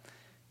son.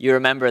 You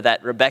remember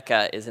that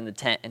Rebecca is in the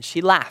tent and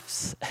she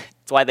laughs.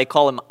 That's why they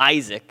call him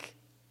Isaac,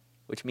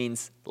 which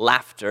means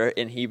laughter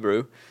in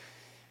Hebrew.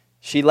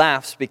 She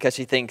laughs because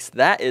she thinks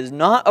that is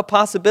not a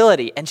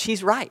possibility, and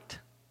she's right.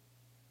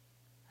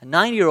 A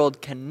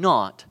 9-year-old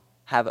cannot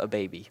have a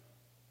baby.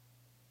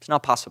 It's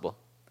not possible.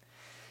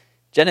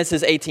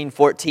 Genesis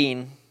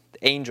 18:14,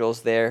 the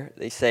angels there,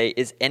 they say,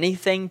 is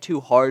anything too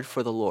hard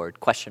for the Lord? ?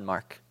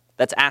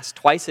 That's asked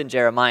twice in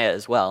Jeremiah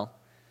as well.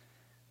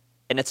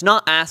 And it's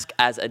not asked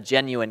as a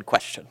genuine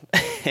question.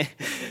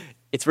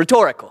 It's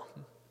rhetorical,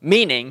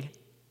 meaning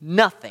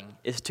nothing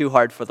is too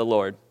hard for the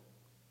Lord.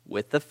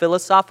 With the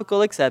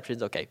philosophical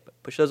exceptions, okay,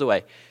 push those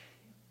away.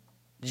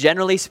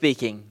 Generally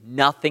speaking,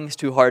 nothing's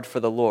too hard for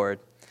the Lord.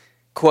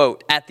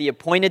 Quote, at the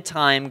appointed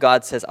time,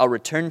 God says, I'll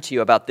return to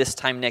you about this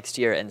time next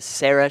year, and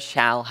Sarah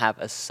shall have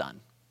a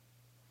son.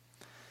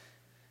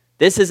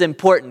 This is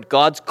important.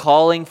 God's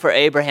calling for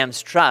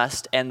Abraham's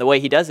trust, and the way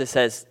he does it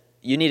says,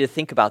 you need to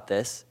think about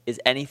this.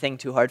 Is anything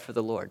too hard for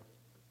the Lord?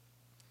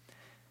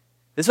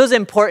 This was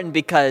important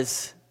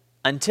because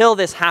until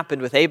this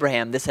happened with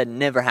Abraham, this had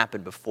never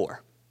happened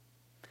before.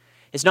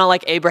 It's not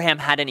like Abraham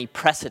had any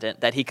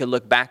precedent that he could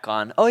look back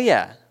on. Oh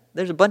yeah,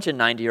 there's a bunch of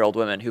 90-year-old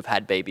women who've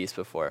had babies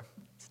before.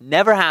 It's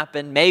never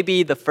happened.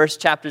 Maybe the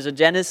first chapters of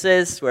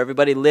Genesis, where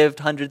everybody lived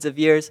hundreds of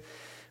years.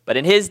 But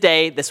in his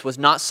day, this was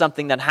not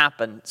something that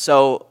happened.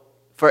 So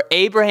for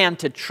Abraham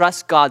to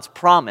trust God's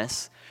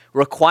promise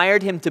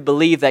required him to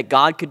believe that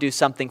God could do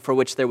something for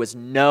which there was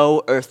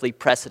no earthly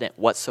precedent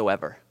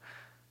whatsoever.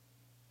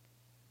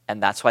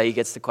 And that's why he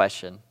gets the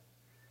question,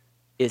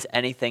 is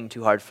anything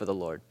too hard for the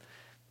Lord?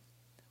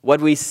 What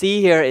we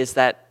see here is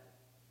that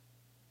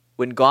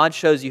when God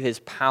shows you his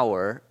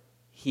power,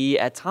 he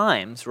at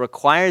times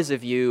requires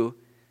of you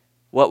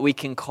what we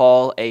can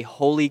call a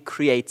holy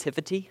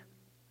creativity.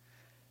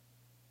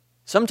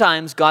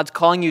 Sometimes God's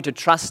calling you to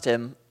trust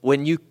him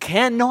when you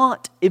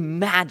cannot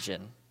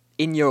imagine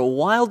in your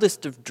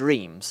wildest of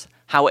dreams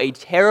how a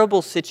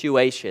terrible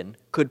situation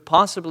could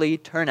possibly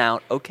turn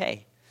out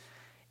okay.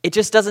 It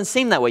just doesn't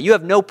seem that way. You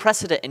have no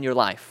precedent in your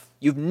life.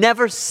 You've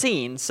never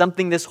seen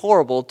something this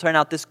horrible turn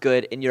out this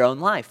good in your own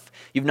life.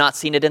 You've not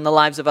seen it in the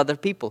lives of other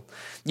people.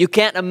 You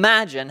can't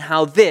imagine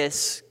how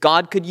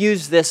God could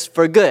use this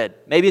for good.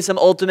 Maybe some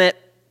ultimate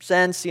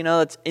sense,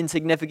 it's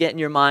insignificant in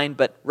your mind,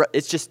 but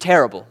it's just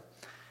terrible.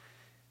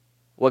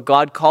 What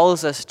God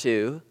calls us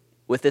to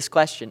with this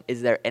question,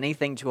 is there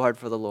anything too hard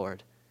for the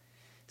Lord?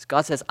 As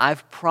God says,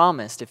 I've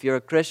promised if you're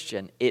a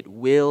Christian, it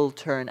will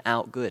turn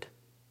out good.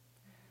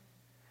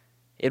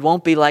 It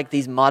won't be like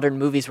these modern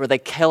movies where they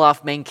kill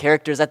off main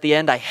characters at the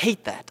end. I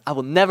hate that. I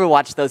will never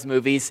watch those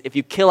movies. If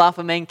you kill off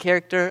a main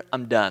character,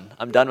 I'm done.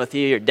 I'm done with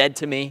you. You're dead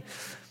to me.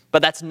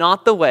 But that's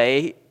not the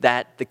way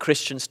that the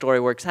Christian story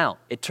works out.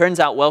 It turns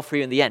out well for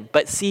you in the end.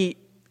 But see,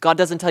 God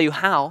doesn't tell you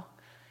how.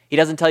 He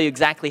doesn't tell you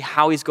exactly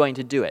how he's going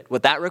to do it.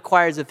 What that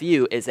requires of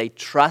you is a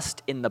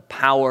trust in the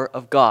power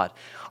of God.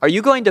 Are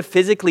you going to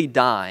physically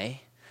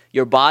die,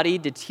 your body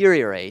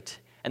deteriorate,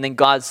 and then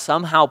God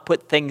somehow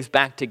put things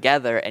back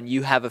together and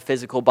you have a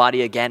physical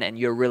body again and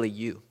you're really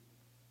you?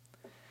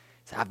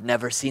 So I've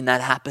never seen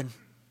that happen.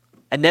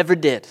 I never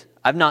did.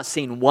 I've not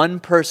seen one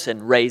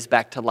person raised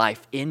back to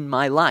life in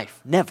my life.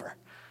 Never.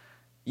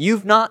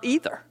 You've not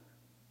either.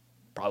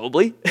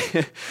 Probably.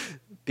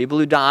 People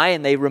who die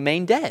and they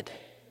remain dead.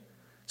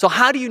 So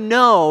how do you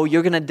know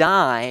you're going to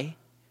die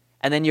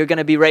and then you're going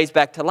to be raised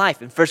back to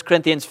life? In 1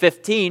 Corinthians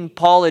 15,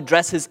 Paul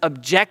addresses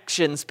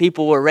objections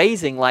people were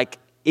raising, like,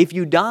 if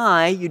you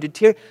die, you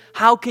deteriorate.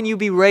 How can you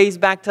be raised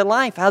back to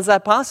life? How's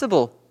that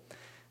possible?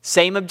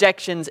 Same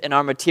objections in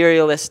our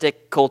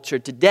materialistic culture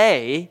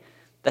today.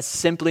 That's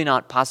simply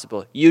not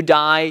possible. You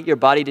die, your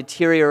body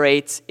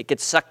deteriorates, it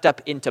gets sucked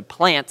up into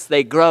plants,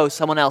 they grow,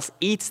 someone else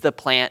eats the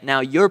plant, now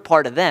you're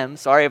part of them.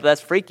 Sorry if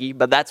that's freaky,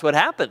 but that's what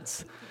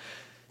happens.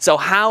 So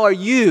how are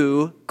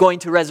you going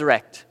to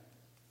resurrect?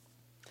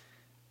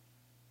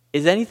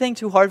 Is anything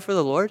too hard for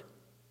the Lord?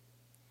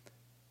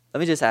 Let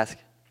me just ask.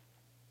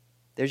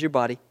 There's your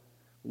body.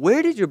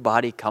 Where did your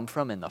body come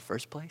from in the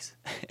first place?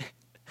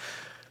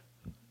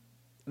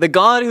 The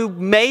God who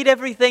made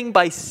everything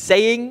by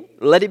saying,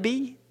 let it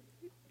be?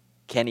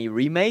 Can he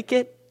remake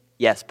it?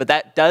 Yes, but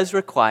that does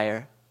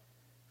require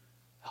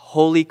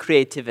holy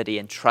creativity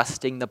and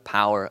trusting the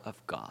power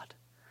of God.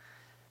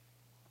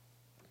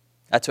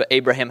 That's what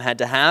Abraham had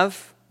to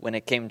have when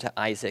it came to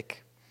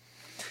Isaac.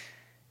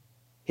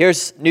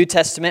 Here's New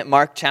Testament,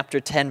 Mark chapter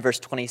 10, verse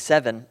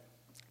 27.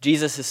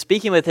 Jesus is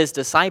speaking with his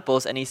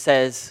disciples and he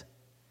says,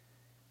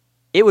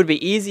 it would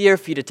be easier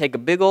for you to take a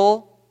big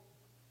old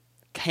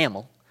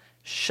camel,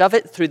 shove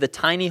it through the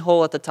tiny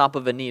hole at the top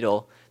of a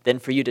needle, than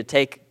for you to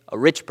take a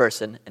rich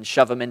person and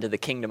shove him into the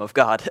kingdom of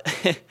God.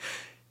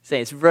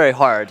 Saying it's very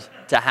hard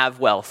to have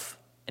wealth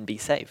and be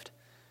saved.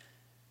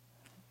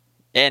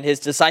 And his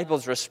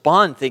disciples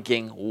respond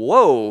thinking,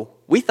 whoa,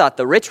 we thought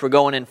the rich were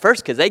going in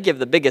first because they give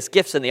the biggest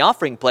gifts in the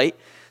offering plate.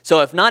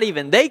 So if not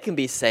even they can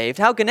be saved,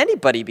 how can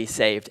anybody be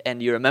saved?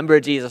 And you remember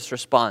Jesus'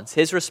 response.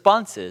 His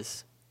response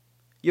is,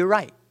 you're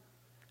right.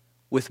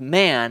 With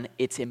man,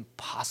 it's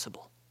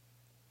impossible.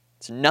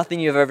 It's nothing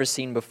you've ever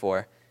seen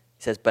before.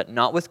 He says, but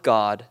not with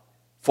God,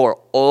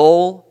 for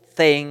all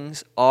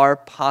things are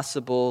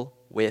possible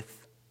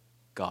with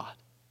God.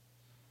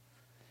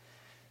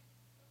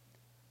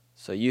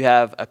 So you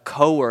have a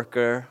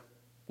coworker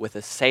with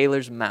a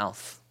sailor's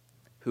mouth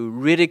who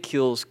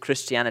ridicules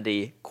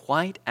Christianity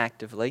quite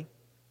actively.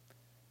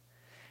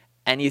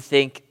 And you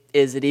think,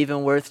 is it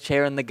even worth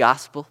sharing the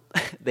gospel?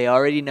 They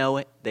already know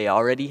it. They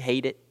already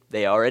hate it.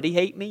 They already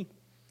hate me.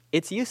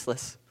 It's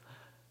useless.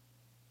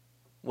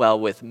 Well,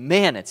 with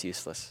man, it's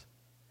useless.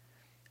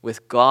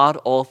 With God,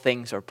 all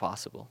things are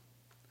possible.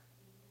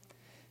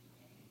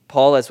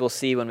 Paul, as we'll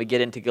see when we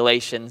get into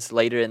Galatians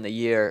later in the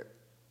year,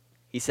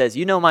 he says,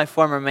 you know my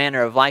former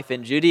manner of life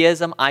in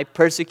Judaism. I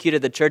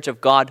persecuted the church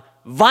of God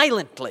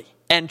violently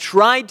and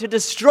tried to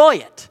destroy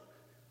it.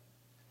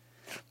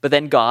 But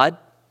then God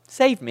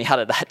saved me out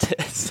of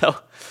that. So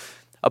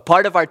a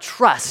part of our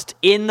trust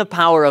in the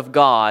power of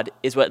God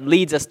is what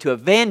leads us to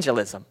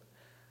evangelism.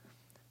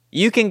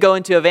 You can go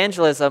into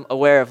evangelism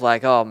aware of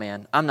like, oh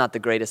man, I'm not the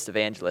greatest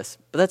evangelist.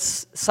 But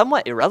that's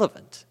somewhat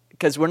irrelevant.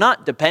 because we're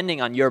not depending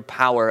on your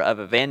power of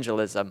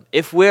evangelism.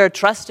 If we're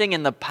trusting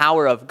in the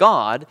power of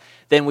God,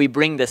 then we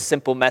bring this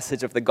simple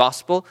message of the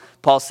gospel.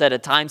 Paul said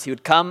at times he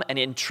would come, and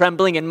in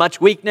trembling and much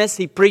weakness,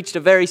 he preached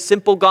a very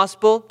simple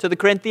gospel to the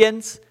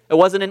Corinthians. It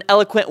wasn't in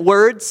eloquent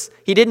words.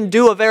 He didn't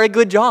do a very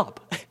good job.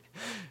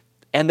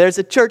 And there's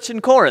a church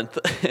in Corinth.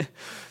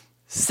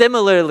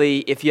 Similarly,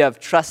 if you have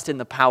trust in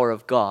the power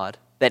of God,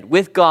 that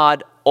with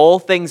God, all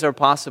things are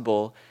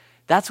possible,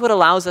 that's what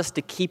allows us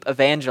to keep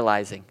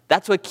evangelizing.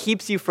 That's what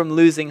keeps you from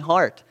losing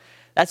heart.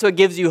 That's what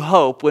gives you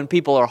hope when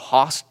people are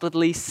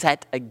hostilely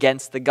set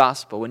against the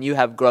gospel. When you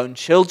have grown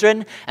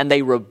children and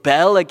they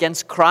rebel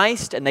against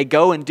Christ and they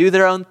go and do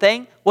their own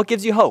thing, what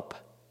gives you hope?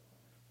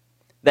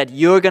 That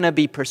you're going to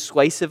be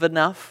persuasive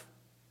enough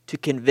to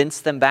convince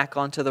them back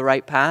onto the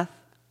right path?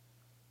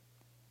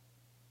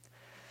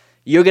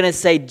 You're going to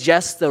say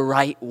just the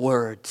right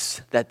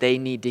words that they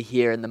need to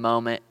hear in the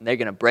moment, and they're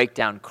going to break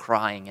down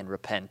crying and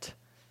repent.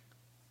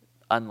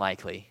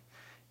 Unlikely.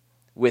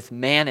 With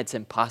man, it's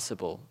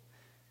impossible.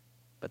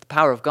 But the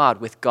power of God,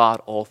 with God,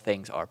 all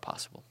things are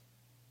possible.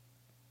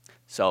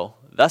 So,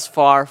 thus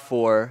far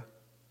for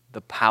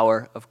the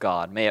power of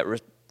God. May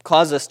it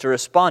cause us to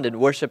respond in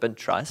worship and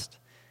trust.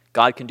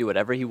 God can do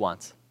whatever He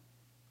wants.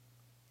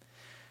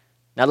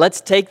 Now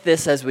let's take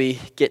this as we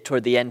get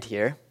toward the end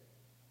here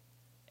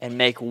and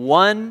make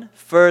one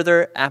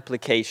further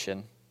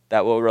application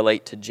that will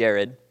relate to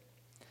Jared.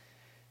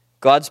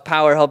 God's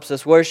power helps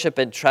us worship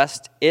and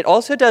trust. It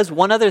also does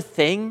one other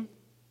thing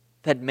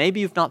that maybe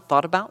you've not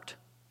thought about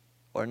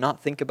or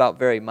not think about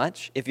very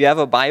much. If you have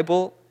a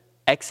Bible,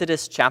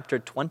 Exodus chapter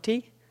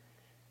 20,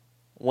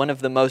 one of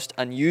the most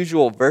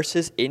unusual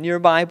verses in your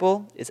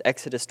Bible is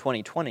Exodus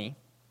 20:20.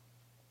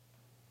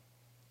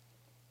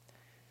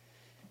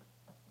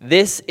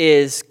 This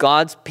is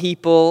God's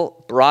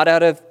people brought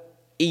out of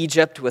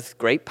Egypt with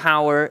great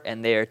power,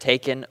 and they are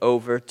taken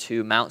over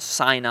to Mount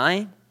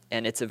Sinai.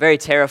 And it's a very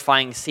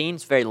terrifying scene.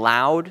 It's very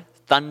loud,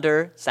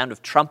 thunder, sound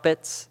of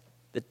trumpets.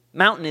 The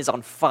mountain is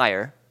on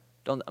fire.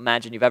 Don't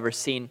imagine you've ever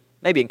seen,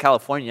 maybe in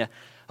California,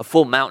 a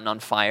full mountain on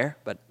fire,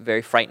 but a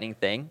very frightening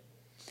thing.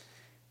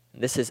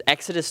 And this is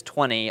Exodus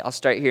 20. I'll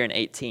start here in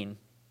 18.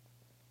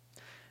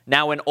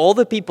 Now when all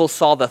the people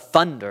saw the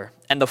thunder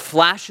and the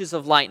flashes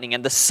of lightning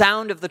and the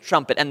sound of the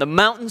trumpet and the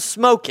mountain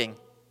smoking,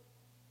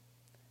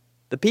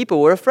 the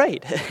people were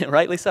afraid,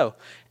 rightly so,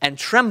 and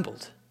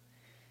trembled.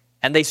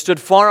 And they stood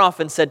far off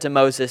and said to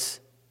Moses,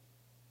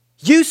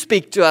 "You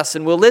speak to us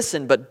and we'll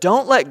listen, but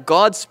don't let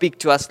God speak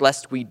to us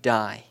lest we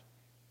die."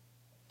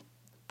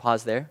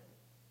 Pause there.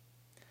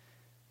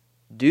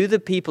 Do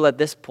the people at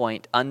this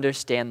point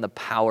understand the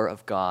power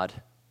of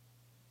God?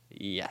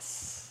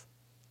 Yes.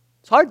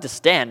 It's hard to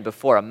stand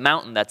before a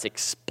mountain that's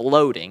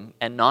exploding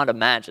and not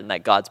imagine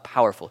that God's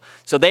powerful.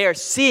 So they are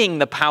seeing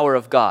the power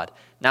of God.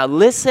 Now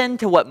listen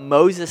to what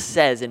Moses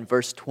says in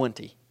verse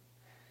 20.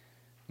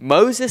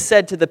 Moses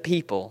said to the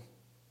people,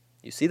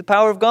 "You see the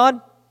power of God?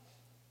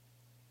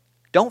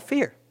 Don't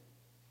fear.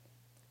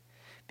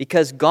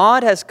 Because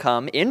God has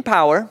come in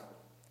power,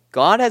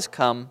 God has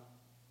come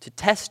to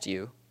test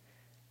you,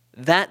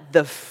 that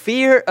the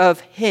fear of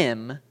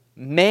Him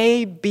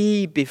may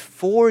be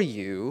before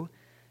you,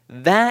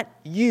 that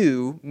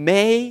you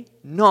may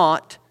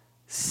not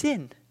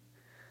sin."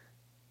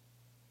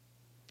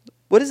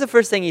 What is the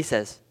first thing he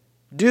says?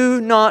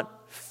 Do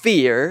not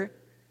fear.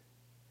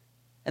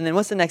 And then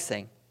what's the next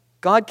thing?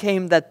 God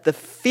came that the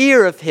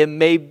fear of Him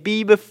may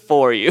be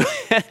before you.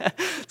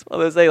 It's one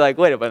of those things like,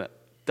 wait a minute.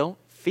 Don't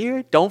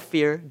fear, don't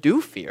fear,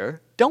 do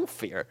fear, don't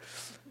fear.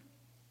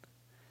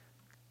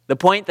 The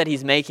point that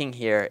he's making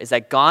here is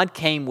that God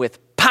came with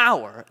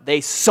power. They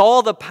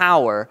saw the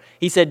power.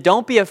 He said,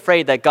 don't be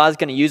afraid that God's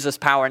going to use this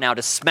power now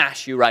to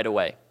smash you right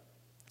away.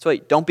 So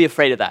don't be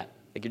afraid of that.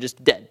 Like you're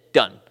just dead,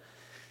 done.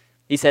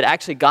 He said,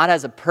 actually, God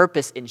has a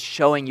purpose in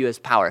showing you His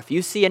power. If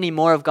you see any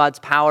more of God's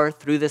power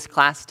through this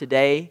class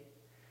today,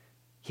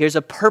 here's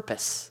a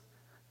purpose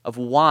of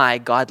why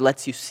God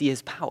lets you see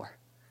His power.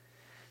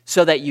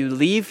 So that you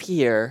leave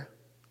here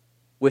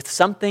with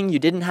something you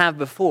didn't have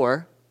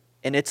before,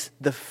 and it's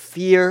the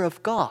fear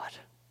of God.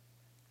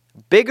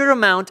 Bigger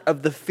amount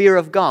of the fear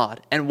of God.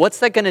 And what's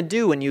that going to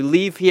do when you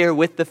leave here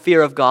with the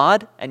fear of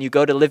God and you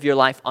go to live your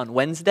life on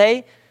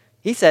Wednesday?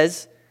 He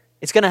says,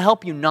 it's going to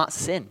help you not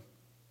sin.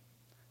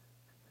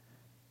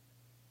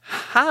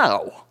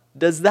 How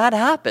does that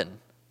happen?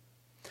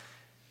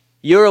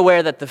 You're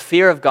aware that the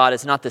fear of God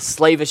is not the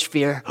slavish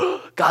fear,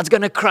 God's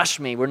going to crush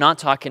me. We're not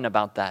talking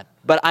about that.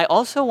 But I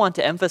also want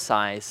to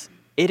emphasize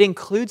it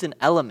includes an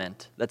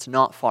element that's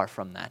not far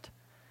from that.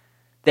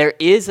 There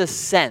is a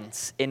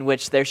sense in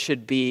which there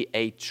should be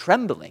a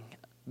trembling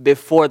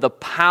before the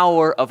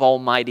power of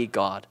Almighty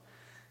God.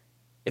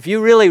 If you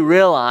really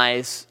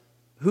realize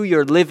who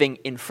you're living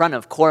in front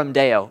of, Coram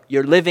Deo,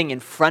 you're living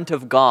in front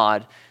of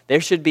God,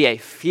 there should be a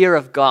fear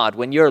of God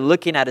when you're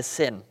looking at a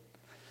sin.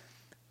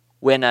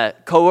 When a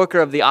coworker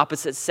of the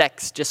opposite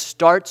sex just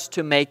starts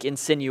to make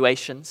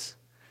insinuations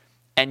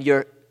and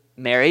you're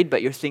married,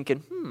 but you're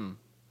thinking,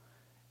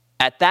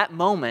 at that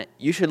moment,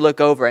 you should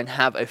look over and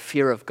have a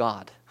fear of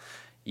God.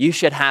 You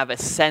should have a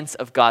sense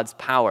of God's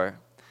power.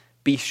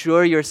 Be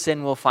sure your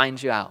sin will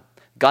find you out.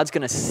 God's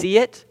going to see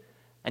it,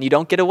 and you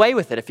don't get away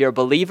with it. If you're a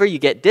believer, you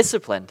get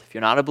disciplined. If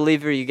you're not a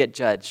believer, you get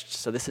judged.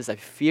 So this is a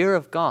fear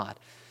of God.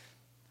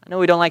 I know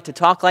we don't like to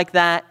talk like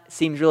that. It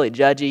seems really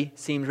judgy,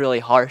 seems really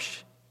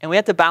harsh. And we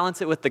have to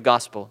balance it with the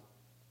gospel.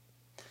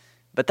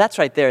 But that's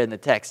right there in the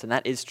text, and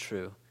that is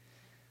true.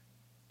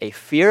 A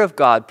fear of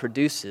God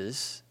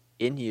produces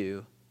in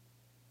you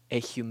a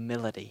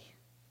humility.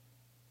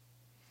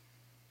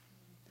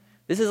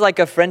 This is like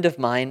a friend of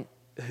mine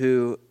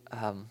who,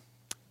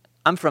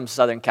 I'm from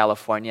Southern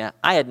California.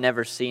 I had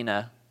never seen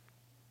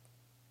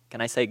can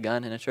I say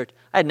gun in a church?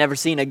 I had never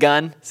seen a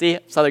gun. See,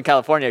 Southern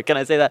California, can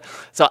I say that?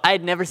 So I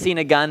had never seen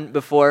a gun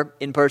before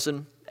in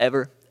person,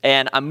 ever.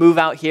 And I move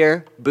out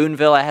here,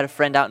 Boonville. I had a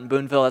friend out in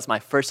Boonville. That's my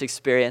first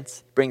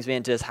experience. Brings me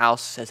into his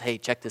house, says, hey,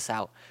 check this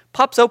out.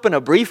 Pops open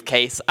a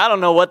briefcase. I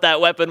don't know what that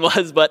weapon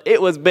was, but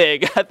it was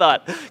big. I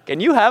thought, can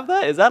you have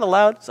that? Is that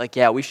allowed? It's like,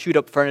 yeah, we shoot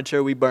up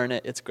furniture, we burn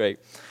it. It's great.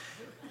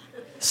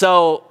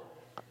 So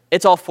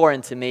it's all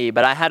foreign to me,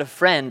 but I had a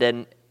friend,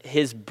 and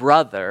his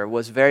brother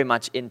was very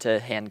much into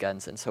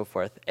handguns and so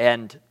forth.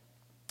 And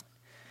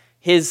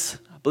I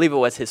believe it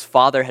was his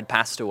father had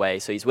passed away,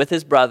 so he's with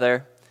his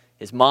brother.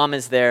 His mom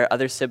is there,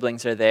 other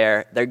siblings are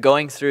there. They're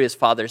going through his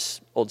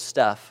father's old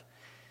stuff.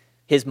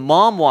 His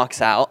mom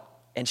walks out,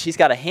 and she's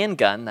got a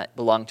handgun that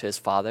belonged to his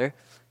father.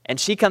 And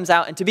she comes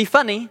out, and to be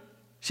funny,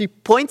 she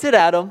points it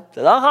at him,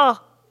 says,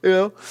 aha,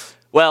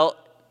 Well,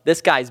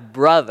 this guy's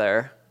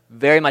brother,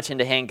 very much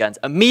into handguns,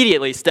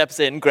 immediately steps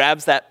in,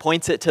 grabs that,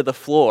 points it to the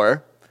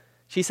floor.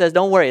 She says,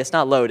 don't worry, it's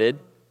not loaded.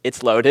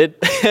 It's loaded.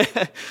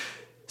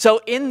 So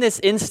in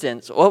this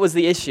instance, what was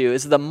the issue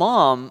is the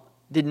mom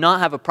did not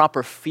have a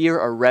proper fear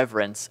or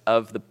reverence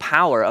of the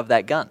power of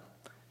that gun.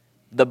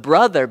 The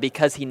brother,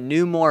 because he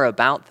knew more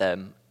about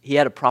them, he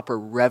had a proper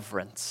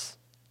reverence.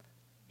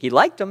 He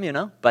liked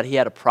them, but he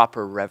had a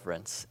proper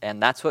reverence.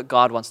 And that's what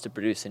God wants to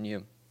produce in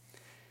you.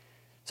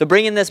 So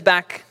bringing this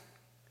back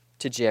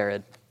to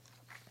Jared.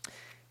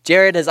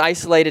 Jared has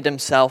isolated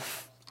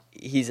himself.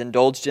 He's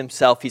indulged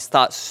himself. He's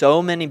thought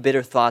so many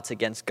bitter thoughts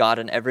against God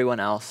and everyone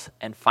else.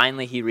 And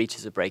finally, he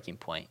reaches a breaking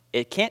point.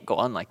 It can't go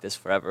on like this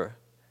forever.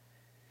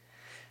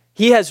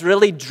 He has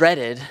really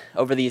dreaded,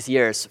 over these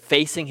years,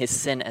 facing his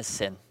sin as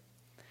sin.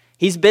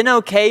 He's been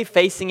okay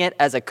facing it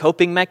as a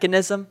coping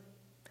mechanism.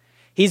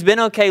 He's been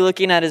okay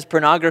looking at his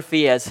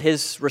pornography as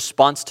his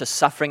response to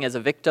suffering as a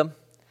victim.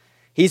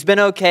 He's been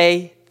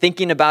okay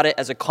thinking about it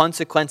as a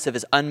consequence of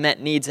his unmet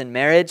needs in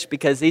marriage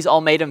because these all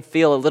made him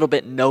feel a little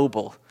bit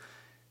noble.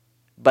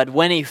 But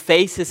when he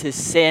faces his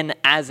sin,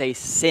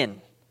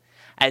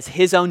 as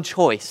his own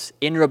choice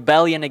in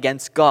rebellion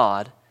against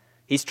God,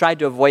 he's tried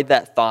to avoid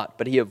that thought,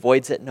 but he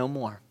avoids it no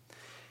more.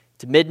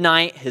 It's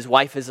midnight, his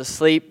wife is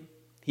asleep,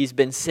 he's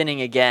been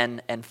sinning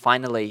again, and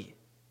finally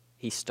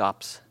he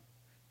stops.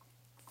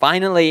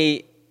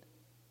 Finally,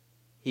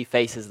 he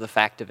faces the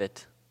fact of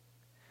it.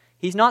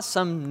 He's not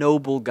some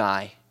noble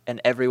guy and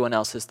everyone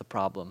else is the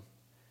problem.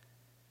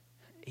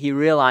 He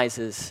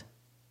realizes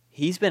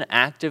he's been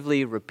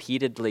actively,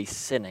 repeatedly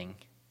sinning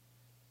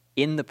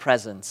in the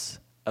presence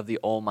of the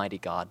Almighty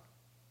God.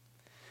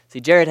 See,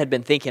 Jared had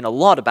been thinking a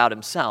lot about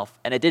himself,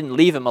 and it didn't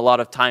leave him a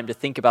lot of time to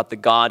think about the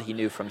God he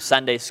knew from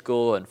Sunday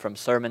school and from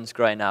sermons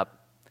growing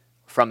up,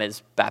 from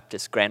his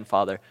Baptist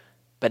grandfather.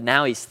 But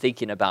now he's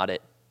thinking about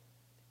it,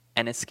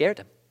 and it scared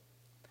him.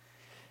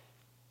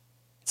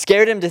 It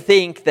scared him to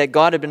think that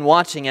God had been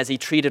watching as he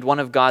treated one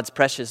of God's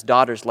precious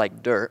daughters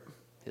like dirt,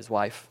 his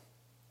wife.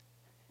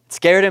 It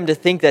scared him to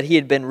think that he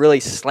had been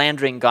really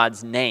slandering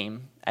God's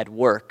name at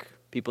work.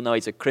 People know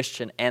he's a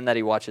Christian and that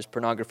he watches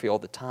pornography all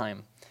the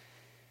time.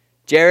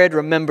 Jared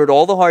remembered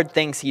all the hard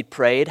things he'd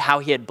prayed, how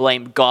he had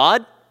blamed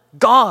God.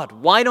 God,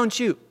 why don't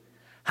you?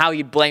 How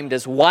he'd blamed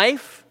his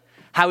wife,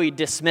 how he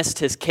dismissed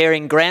his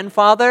caring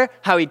grandfather,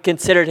 how he'd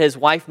considered his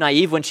wife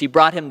naive when she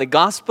brought him the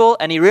gospel,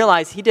 and he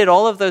realized he did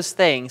all of those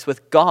things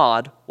with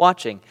God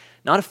watching.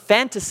 Not a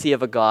fantasy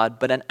of a God,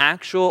 but an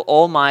actual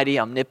almighty,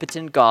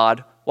 omnipotent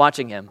God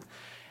watching him.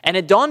 And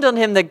it dawned on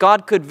him that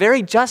God could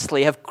very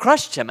justly have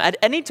crushed him at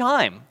any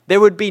time.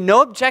 There would be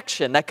no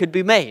objection that could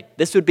be made.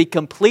 This would be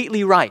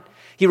completely right.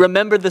 He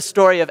remembered the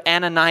story of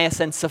Ananias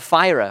and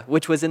Sapphira,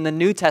 which was in the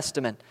New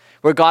Testament,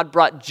 where God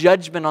brought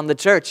judgment on the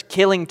church,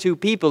 killing 2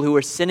 people who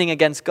were sinning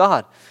against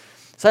God.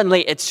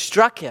 Suddenly, it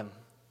struck him.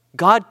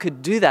 God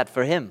could do that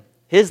for him.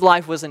 His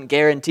life wasn't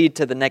guaranteed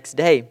to the next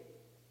day.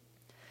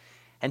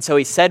 And so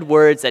he said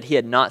words that he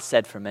had not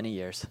said for many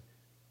years.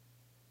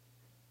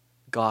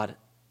 God,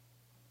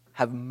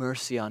 have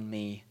mercy on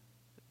me,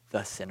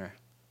 the sinner.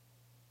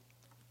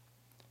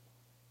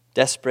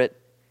 Desperate,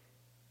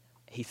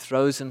 he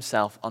throws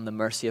himself on the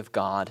mercy of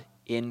God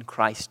in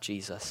Christ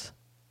Jesus.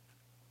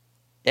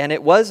 And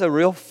it was a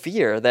real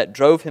fear that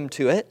drove him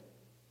to it.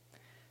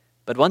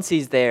 But once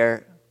he's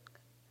there,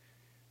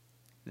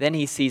 then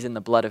he sees in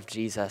the blood of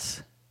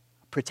Jesus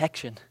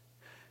protection.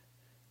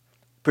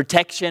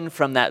 Protection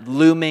from that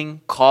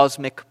looming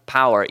cosmic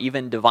power,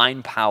 even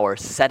divine power,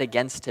 set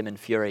against him in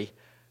fury.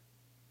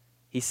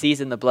 he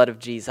sees in the blood of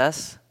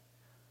Jesus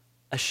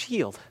a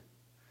shield.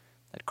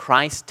 That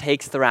Christ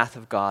takes the wrath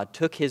of God,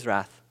 took his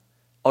wrath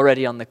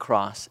already on the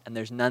cross, and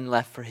there's none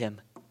left for him.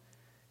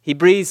 He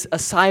breathes a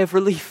sigh of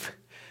relief.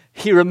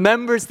 He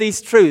remembers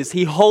these truths.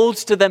 He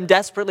holds to them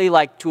desperately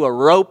like to a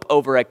rope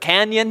over a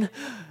canyon.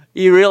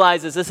 He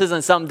realizes this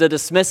isn't something to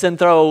dismiss and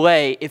throw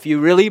away. If you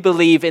really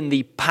believe in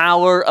the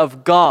power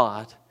of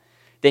God,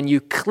 then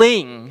you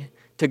cling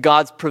to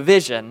God's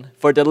provision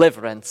for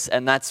deliverance.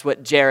 And that's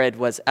what Jared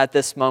was at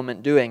this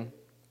moment doing.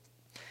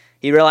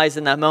 He realized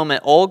in that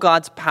moment all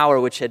God's power,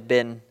 which had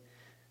been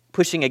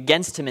pushing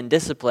against him in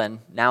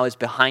discipline, now is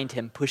behind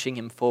him, pushing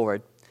him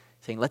forward,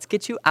 saying, let's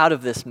get you out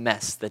of this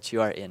mess that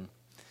you are in.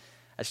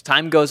 As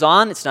time goes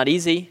on, it's not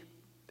easy,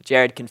 but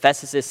Jared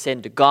confesses his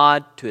sin to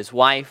God, to his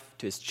wife,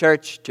 to his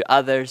church, to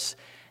others,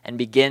 and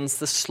begins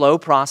the slow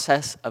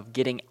process of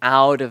getting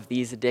out of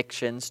these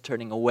addictions,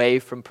 turning away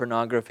from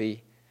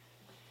pornography.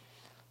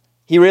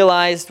 He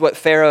realized what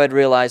Pharaoh had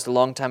realized a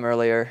long time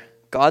earlier.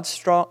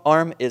 God's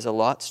arm is a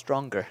lot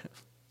stronger.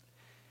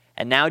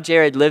 And now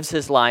Jared lives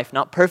his life,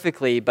 not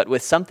perfectly, but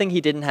with something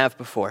he didn't have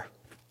before.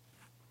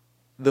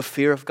 The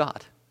fear of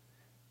God,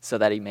 so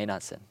that he may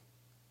not sin.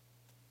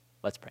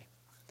 Let's pray.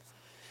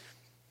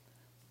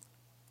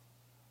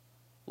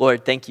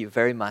 Lord, thank you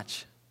very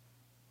much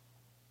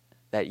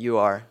that you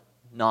are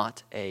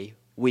not a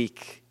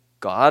weak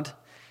God,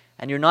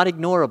 and you're not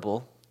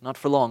ignorable, not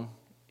for long.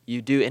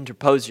 You do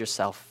interpose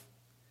yourself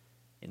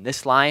in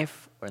this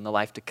life or in the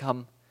life to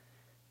come,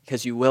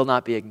 because you will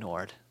not be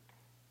ignored.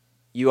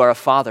 You are a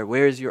father.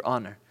 Where is your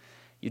honor?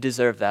 You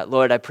deserve that.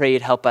 Lord, I pray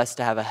you'd help us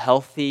to have a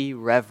healthy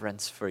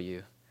reverence for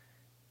you.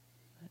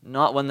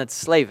 Not one that's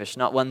slavish,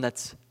 not one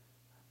that's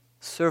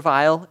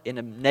servile in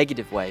a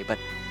negative way, but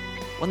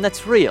one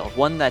that's real,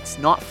 one that's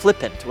not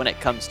flippant when it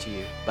comes to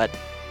you, but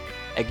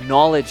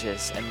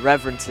acknowledges and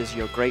reverences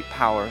your great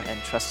power and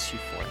trusts you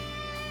for it.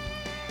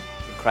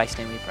 In Christ's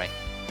name we pray.